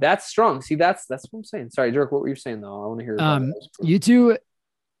 Woo, that's strong. See, that's what I'm saying. Sorry, Dirk. What were you saying though? I want to hear. About that. You two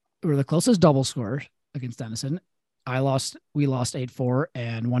were the closest double scorers against Dennison. We lost 8-4,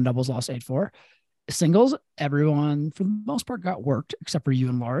 and one doubles lost 8-4. singles, everyone for the most part got worked except for you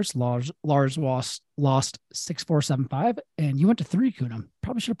and Lars. Lars lost 6-4, 7-5, and you went to 3, Kuna.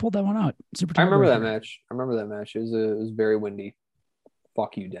 Probably should have pulled that one out. Super. I remember that match. It was very windy.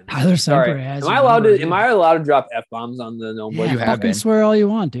 Fuck you, Dennis. Tyler Sorry. Semper has Am your I allowed number, to? dude. Am I allowed to drop f-bombs on the no boys? Yeah, You have fucking been. swear all you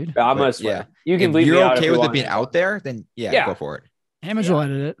want, dude. I'm But, gonna swear. yeah. You can If leave me you're out if okay you with it want being me. out there, then Yeah. go for it. Hamage Yeah. will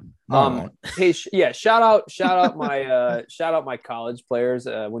edit it. No, I won't. Hey, shout out my college players.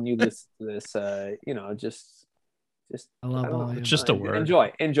 When you listen to this, just I love I don't all know. of you. It's just a word.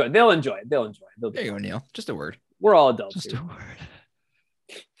 Enjoy. They'll enjoy it. They'll There you go, Neil. Just a word. We're all adults. Just here. a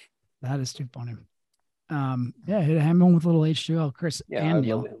word. That is too funny. Yeah, hit a Hamilton with a little H2O, Chris Yeah, and I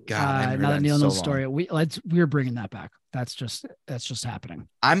Neil. love it. God, I haven't heard now that that in Neil so knows the long. story, we're bringing that back. That's just happening.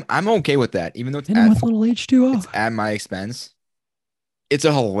 I'm okay with that, even though it's Hit him with a little H2O. it's at my expense. It's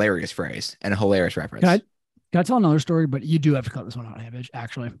a hilarious phrase and a hilarious reference. Can I tell another story? But you do have to cut this one out, Hamage.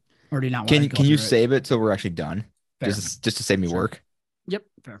 Actually, or do you not? Can want to go you through it? save it till we're actually done? Fair. Just to save me Sure. work. Yep,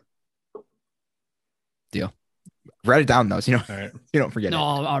 fair. Write it down though, so All right. you don't forget No,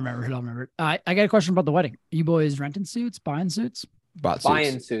 it. I'll remember it. I'll remember it. I got a question about the wedding. You boys renting suits, buying suits? Bought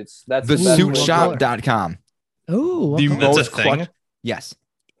Buying suits. suits. That's The the best way to do it. suitshop.com. Oh, The what That's a most thing? clutch. Yes.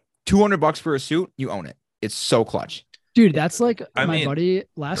 $200 for a suit, you own it. It's so clutch. dude, that's like I my mean, buddy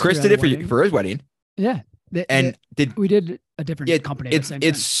last Chris year did at it a wedding. for his wedding. Yeah, And we did a different company. it's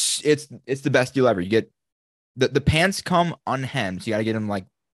the best deal ever. You get the pants come unhemmed, so you gotta get them like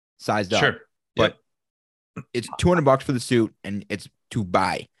sized up. Sure. But it's $200 for the suit, and it's to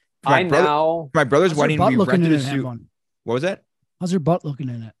buy. For my brother's How's your wedding, butt we looking rented in a it, suit. Hamlin? What was that? How's your butt looking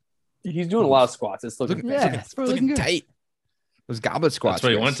in it? He's doing a lot of squats. It's looking Looking, Yeah, fantastic. it's probably looking looking good. tight. Those goblet squats. That's what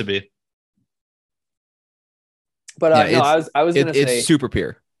you Chris. want it to be. But Yeah, I was gonna It's say super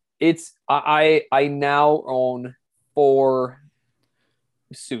pure. it's I now own 4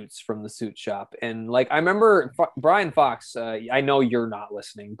 suits from the suit shop, and like I remember Brian Fox. I know you're not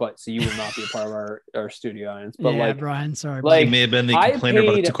listening, but so you will not be a part of our studio audience. But yeah, like Brian, sorry. like, He may have been the I complainer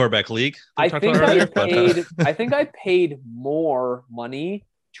about paid- the quarterback league. I talked think about I earlier, but, paid. I think I paid more money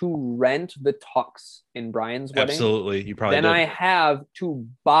to rent the tux in Brian's wedding absolutely, you probably than did. I have to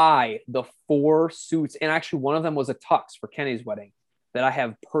buy the 4 suits, and actually one of them was a tux for Kenny's wedding that I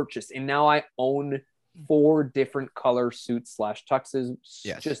have purchased, and now I own 4 different color suits / tuxes.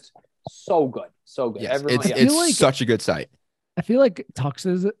 Yes. Just so good, so good. Yes, Everyone, it's I feel like- such a good site. I feel like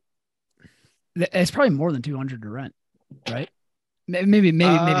tuxes. It's probably more than 200 to rent, right? Maybe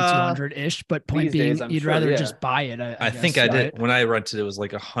 200 ish. But point these being, days, I'm you'd sure, rather yeah. just buy it. I think guess, I did right? when I rented. It was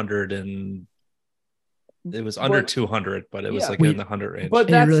like 100 and it was under But- 200, but it was Yeah. like We- in the 100 range. but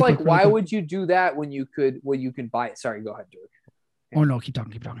Hey, that's really like, quick, why really quick. would you do that when you could buy it? Sorry, go ahead, Dirk. Oh no, keep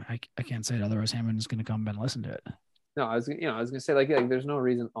talking. I can't say it. Otherwise, Hammond's going to come and listen to it. No, I was gonna say like there's no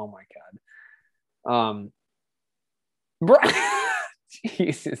reason. Oh my god.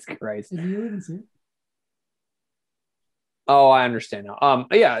 Jesus Christ. Did you even see it? Oh, I understand now.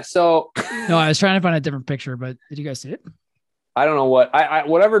 Yeah. So No, I was trying to find a different picture, but did you guys see it? I don't know what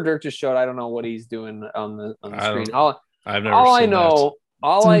whatever Dirk just showed. I don't know what he's doing on the I screen. don't- All I've never I seen know, It's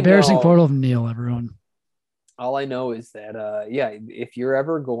all an I embarrassing know, photo of Neil, everyone. all I know is that if you're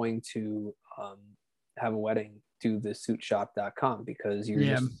ever going to have a wedding, do the suitshop.com because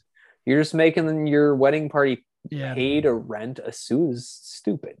you're just making your wedding party Yeah. pay to rent a suit is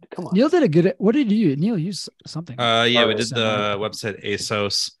stupid. Come on. Neil did a good. What did you? Neil used something. Yeah, we Oh, did the similar. website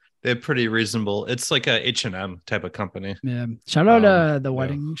ASOS. They're pretty reasonable. It's like a H&M type of company. Yeah. Shout out the yeah.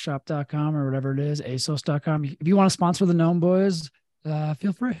 weddingshop.com or whatever it is, ASOS.com. If you want to sponsor the Gnome Boys,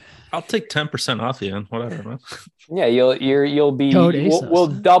 feel free. I'll take 10% off you, and whatever, man. Yeah, you'll be Code we'll, ASOS. we'll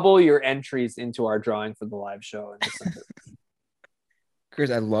double your entries into our drawing for the live show in December.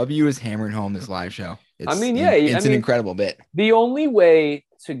 Chris, I love you as hammering home this live show. It's, it's an incredible bit. The only way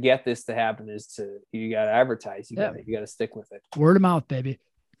to get this to happen is you got to advertise. You Yeah. got to stick with it. Word of mouth, baby.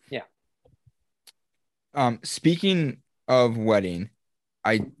 Speaking of wedding,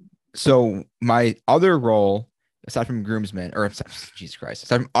 so my other role aside from groomsman Jesus Christ,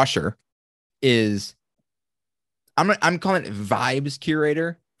 aside from usher is I'm calling it vibes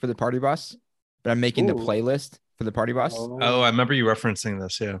curator for the party bus, but I'm making the Ooh. playlist for the party bus. Oh, I remember you referencing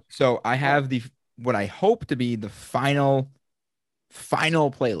this. Yeah. So I have what I hope to be the final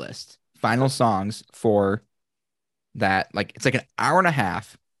playlist, final songs for that. Like it's like an hour and a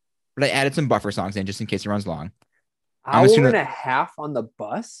half, but I added some buffer songs in just in case it runs long. I'm Hour assuming- and a half on the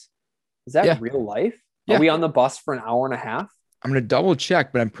bus? Is that Yeah. real life? Yeah. Are we on the bus for an hour and a half? I'm gonna double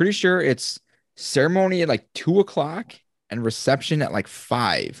check, but I'm pretty sure it's ceremony at like 2:00 and reception at like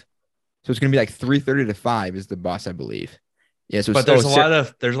 5. So it's gonna be like 3:30 to 5 is the bus, I believe. Yeah, so But there's a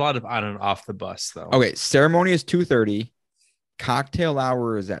lot of on and off the bus though. Okay, ceremony is 2:30. Cocktail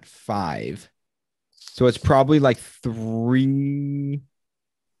hour is at 5. So it's probably like 3:30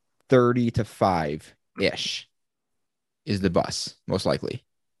 to 5-ish is the bus, most likely.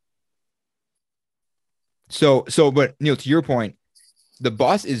 But Neil, to your point, the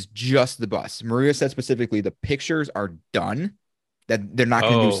bus is just the bus. Maria said specifically the pictures are done, that they're not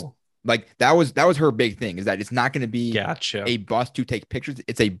going to do. Oh, Like that was her big thing, is that it's not going to be gotcha. a bus to take pictures.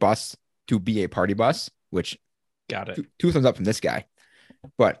 It's a bus to be a party bus, which Got it. two thumbs up from this guy.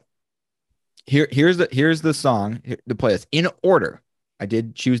 But here's the song, the playlist in order. I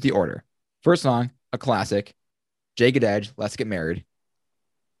did choose the order. First song, a classic, Jagged Edge, Let's Get Married.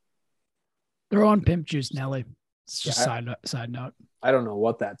 Throw on Pimp Juice, Nelly. It's just Yeah, side note. I don't know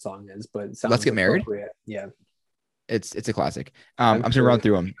what that song is, but it sounds Let's Get Married? appropriate. Yeah. It's a classic. I'm just gonna sure run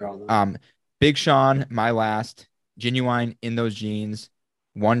through it's them. wrong. Big Sean, My Last, Genuine, In Those Jeans,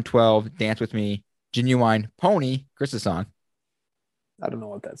 112, Dance With Me, Genuine, Pony, Chris's song. I don't know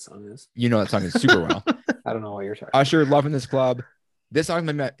what that song is. You know that song is super well. I don't know what you're talking Usher, Love in This Club. This song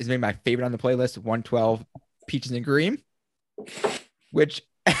is maybe my favorite on the playlist. 112, Peaches and Cream, which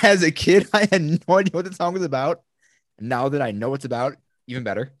as a kid I had no idea what the song was about. Now that I know what it's about, even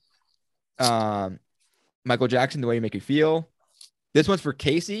better. Michael Jackson, The Way You Make Me Feel. This one's for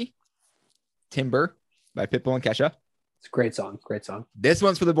Casey. Timber by Pitbull and Kesha. It's a great song. Great song. This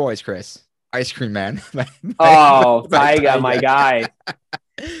one's for the boys, Chris. Ice Cream Man. Oh, by Tyga, my guy.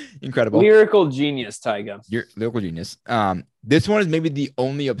 Incredible. Lyrical genius, Tyga. You're lyrical genius. This one is maybe the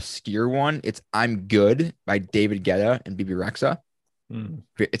only obscure one. It's I'm Good by David Guetta and BB Rexa.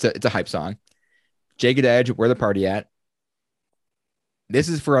 It's a hype song. Jagged Edge, Where the Party At. This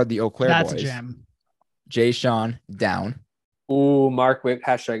is for the Eau Claire That's boys. a jam. Jay Sean, Down. Ooh, Mark Wick.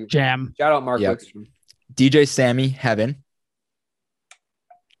 Hashtag Jam. shout out Mark Yep. Wickstrom. DJ Sammy, Heaven.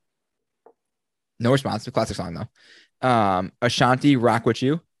 No response. A classic song though. Ashanti, Rock With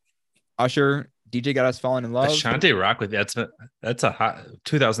You. Usher, DJ Got Us Falling in Love. Ashanti Rock With You. That's a hot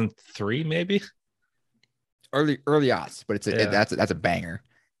 2003 maybe. Early aughts, but Yeah. that's a banger.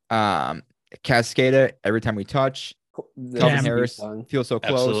 Cascada, Every Time We Touch. The Calvin Jam. Harris, song. Feel So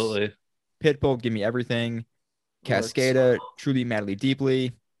Close. Absolutely. Pitbull, Give Me Everything. Cascada, Truly Madly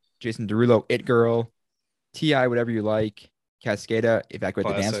Deeply. Jason Derulo, It Girl. T.I., Whatever You Like. Cascada, Evacuate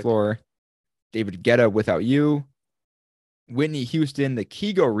the Dance Classic. Floor. David Guetta, Without You. Whitney Houston, the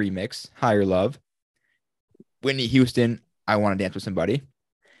Kigo remix, Higher Love. Whitney Houston, I Want to Dance with Somebody.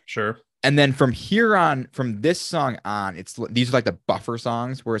 Sure. And then from here on, from this song on, these are like the buffer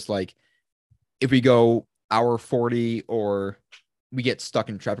songs where it's like, if we go hour 40 or we get stuck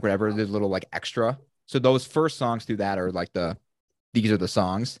in traffic, whatever, there's a little like extra. So those first songs through that are like these are the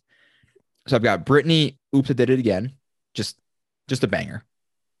songs. So I've got Britney, Oops, I Did It Again. Just a banger.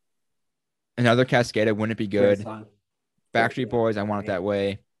 Another Cascada, Wouldn't It Be Great Good? song. Backstreet Boys, I Want It That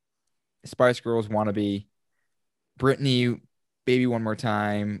Way. Spice Girls, Wannabe. Britney, Baby One More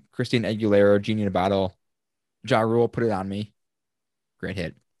Time. Christina Aguilera, Genie in a Bottle. Ja Rule, Put It On Me. Great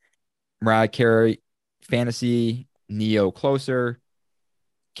hit. Mariah Carey, Fantasy. Neo, Closer.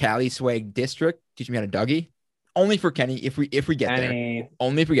 Cali Swag District, Teach Me How to Dougie. Only for Kenny if we get there. Kenny,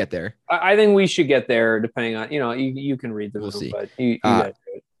 Only if we get there. I think we should get there depending on, you can read the We'll room, see. but you gotta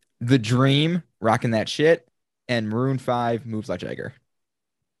do it. The Dream, Rockin' That Shit. And Maroon 5, Moves Like Jagger.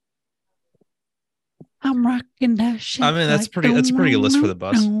 I'm rocking that shit. I mean, that's pretty good list for the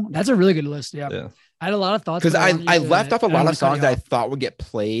bus. That's a really good list. Yeah. Yeah. I had a lot of thoughts. Because but I wanted you left off a I don't lot wanna of cut songs you that I off. thought would get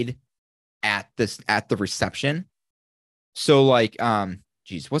played at the reception. So like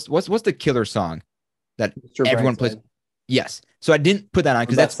what's the killer song that Mr. everyone plays? Brightside. Yes. So I didn't put that on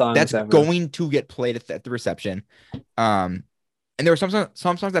because Best songs that's ever. going to get played at the reception. And there were some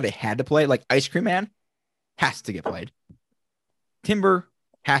songs that I had to play, like Ice Cream Man has to get played. Timber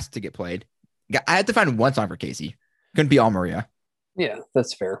has to get played. I had to find one song for Casey. Couldn't be all Maria. Yeah,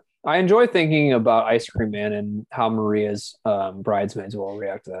 that's fair. I enjoy thinking about Ice Cream Man and how Maria's bridesmaids will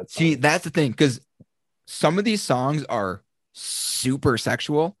react to that song. See, that's the thing, because some of these songs are super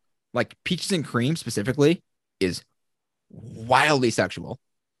sexual. Like Peaches and Cream specifically is wildly sexual.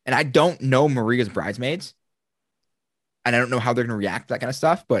 And I don't know Maria's bridesmaids. And I don't know how they're going to react to that kind of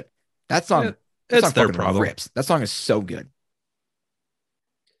stuff. But that song, Yeah, that it's song their fucking problem. rips. That song is so good.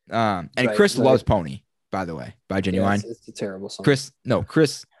 And Right, Chris right. loves Pony, by the way, by Yeah, Genuine. it's a terrible song.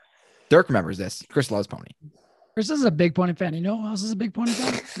 Chris, Dirk remembers this. Chris loves Pony. Chris is a big Pony fan. You know who else is a big Pony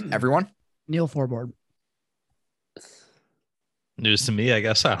fan? Everyone? Neil Forboard. News to me, I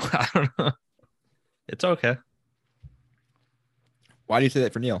guess. I don't know. It's okay. Why do you say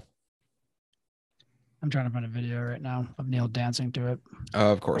that for Neil? I'm trying to find a video right now of Neil dancing to it.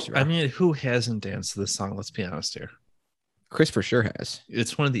 Of course you are. I mean, who hasn't danced to this song? Let's be honest here. Chris for sure has.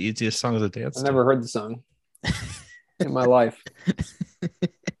 It's one of the easiest songs to dance I've to. never heard the song in my life.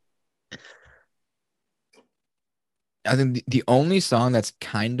 I think the only song that's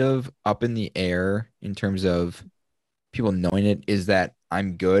kind of up in the air in terms of people knowing it is that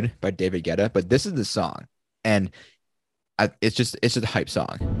 "I'm Good" by David Guetta, but this is the song, and it's just a hype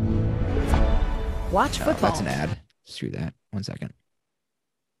song. Watch Oh, football that's an ad. Screw that. 1 second.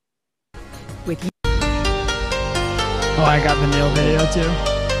 with Oh, I got the Neil video too.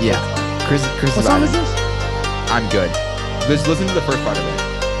 Yeah, Chris What is song vibing. is this? I'm good. Listen to the first part of it.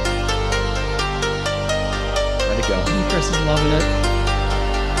 Let it go. Chris is loving it.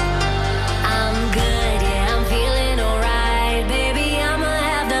 I'm good, yeah, I'm feeling alright. Baby, I'ma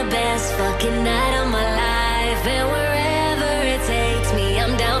have the best fucking night of my life. And wherever it takes me,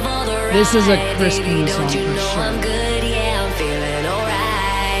 I'm down for the ride. This is a Chris Baby, Boone don't song you for know sure. I'm good, yeah, I'm feeling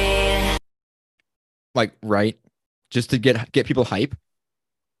alright. Like, right? Just to get people hype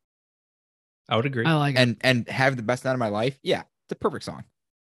I would agree. I like it. and have the best night of my life. Yeah, it's a perfect song.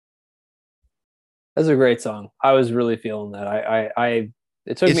 That's a great song. I was really feeling that.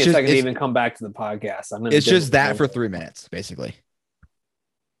 It took It's me a just- second to it's- even come back to the podcast. I'm gonna It's get just with that it. for 3 minutes, basically.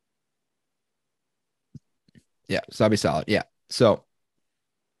 Yeah, so I'll be solid. Yeah. So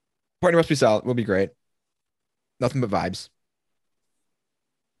party must be solid. Will be great. Nothing but vibes.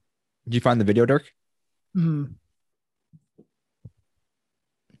 Did you find the video, Dirk? Mhm.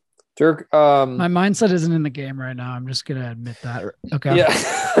 Dirk. My mindset isn't in the game right now. I'm just gonna admit that. Okay.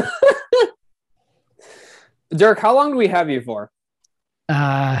 Yeah. Dirk, how long do we have you for?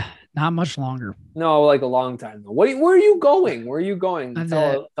 Not much longer. No, like a long time. Though. Where are you going? Where are you going? I'm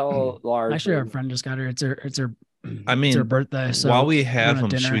Tell Lars. Actually, our friend just got her. It's her. I It's her mean, birthday. So while we we're have going them,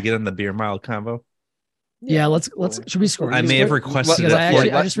 to should we dinner. get in the beer mile combo? Yeah, let's. Should we score? I these may have quick? requested Because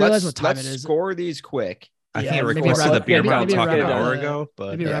it. I just realized what time let's it is. score these quick. I Yeah, think I maybe requested wrap the up- beer maybe- mile maybe talk wrap an up hour the- ago, but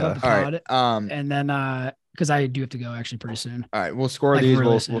maybe wrap up yeah. the All pod, right. and then because I do have to go actually pretty soon. All right. We'll score Like, these.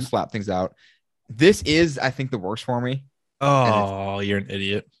 really We'll soon. slap things out. This is, I think, the worst for me. Oh, you're an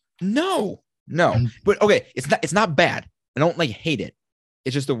idiot. No. But okay, it's not bad. I don't like hate it.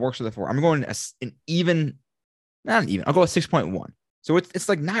 It's just the worst of the four. I'm going an even, not an even. I'll go a 6.1. So it's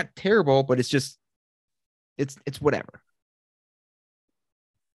like not terrible, but it's just it's whatever.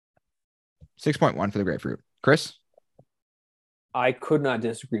 6.1 for the grapefruit. Chris? I could not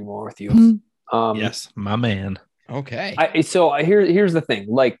disagree more with you. Mhm. Yes, my man. Okay. Here's the thing.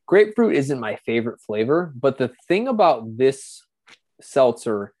 Like, grapefruit isn't my favorite flavor, but the thing about this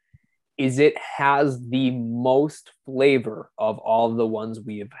seltzer is it has the most flavor of all the ones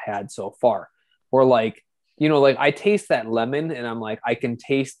we have had so far. Or like, like I taste that lemon and I'm like, I can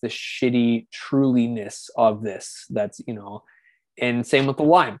taste the shitty truliness of this. That's, and same with the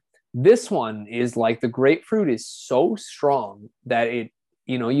lime. This one is like the grapefruit is so strong that it,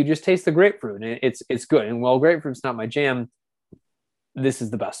 you just taste the grapefruit and it's good. And while grapefruit's not my jam, this is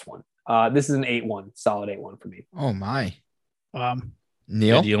the best one. This is an 8-1, solid 8-1 for me. Oh my. Neil,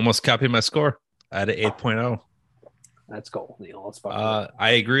 Neil? you almost copied my score. I had an 8.0. Let's go, Neil. Let's fucking I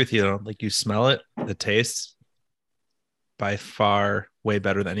agree with you. Like, you smell it, the taste, by far way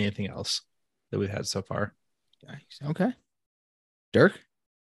better than anything else that we've had so far. Okay. Dirk?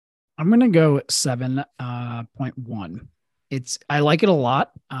 I'm gonna go 7.1. I like it a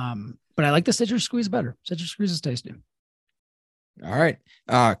lot, but I like the citrus squeeze better. Citrus squeeze is tasty. All right.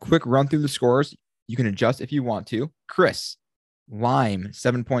 Quick run through the scores. You can adjust if you want to. Chris, lime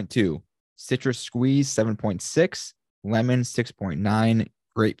 7.2, citrus squeeze 7.6, lemon 6.9,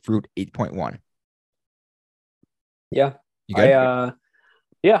 grapefruit 8.1. Yeah. You good?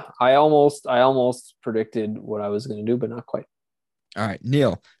 I almost predicted what I was going to do, but not quite. All right.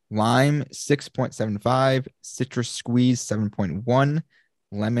 Neil, lime 6.75, citrus squeeze 7.1,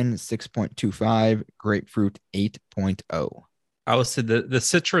 lemon 6.25, grapefruit 8.0. I would say the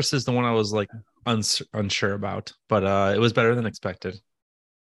citrus is the one I was like unsure about, but it was better than expected.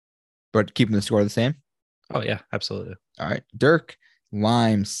 But keeping the score the same. Oh yeah, absolutely. All right. Dirk,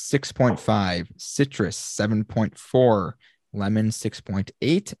 lime 6.5, citrus 7.4, lemon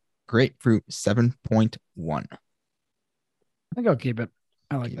 6.8, grapefruit 7.1. I think I'll keep it.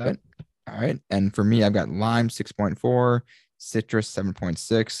 I like Keep that. it. All right. And for me, I've got lime 6.4, citrus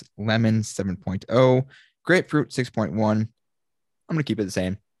 7.6, lemon 7.0, grapefruit 6.1. I'm going to keep it the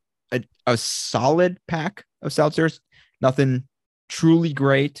same. A solid pack of seltzers. Nothing truly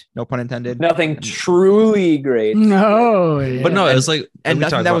great. No pun intended. Nothing truly great. No, But no, And- it was like, And we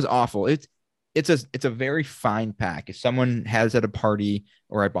nothing talked that about- was awful. It's a very fine pack. If someone has at a party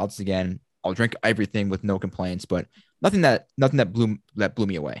or I bought this again, I'll drink everything with no complaints, but nothing that blew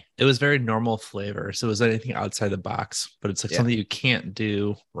me away. It was very normal flavor. So it was anything outside the box, but it's like something you can't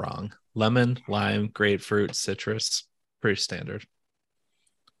do wrong. Lemon, lime, grapefruit, citrus, pretty standard.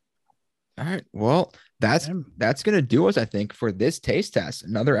 All right. Well, that's going to do us, I think, for this taste test.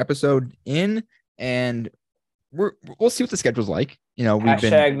 Another episode in, and we'll see what the schedule's like. You know,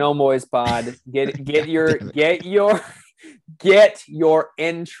 Hashtag No Moist Pod. Get your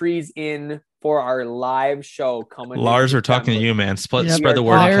entries in for our live show coming. Lars, we're talking to you, man. Spread the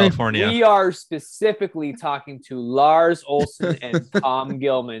word in California. We are specifically talking to Lars Olson and Tom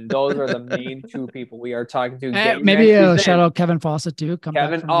Gilman. Those are the main two people we are talking to. Maybe shout out Kevin Fawcett too. Come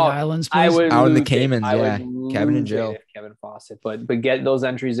back from the islands, please. I would out in the Caymans, yeah. Kevin and Jill. Kevin Fawcett, but get those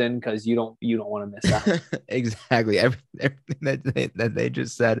entries in because you don't want to miss out. Exactly. Everything that they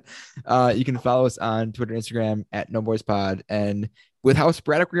just said. You can follow us on Twitter and Instagram at No Boys Pod. And with how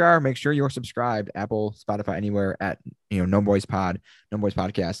sporadic we are, make sure you're subscribed, Apple, Spotify, anywhere at No Boys Pod, No Boys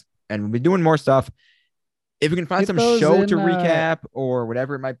Podcast. And we'll be doing more stuff. If we can find some show to recap or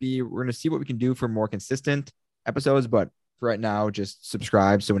whatever it might be, we're gonna see what we can do for more consistent episodes. But for right now, just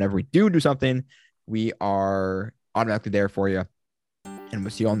subscribe. So whenever we do something, we are automatically there for you. And we'll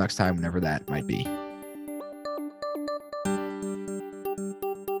see you all next time, whenever that might be.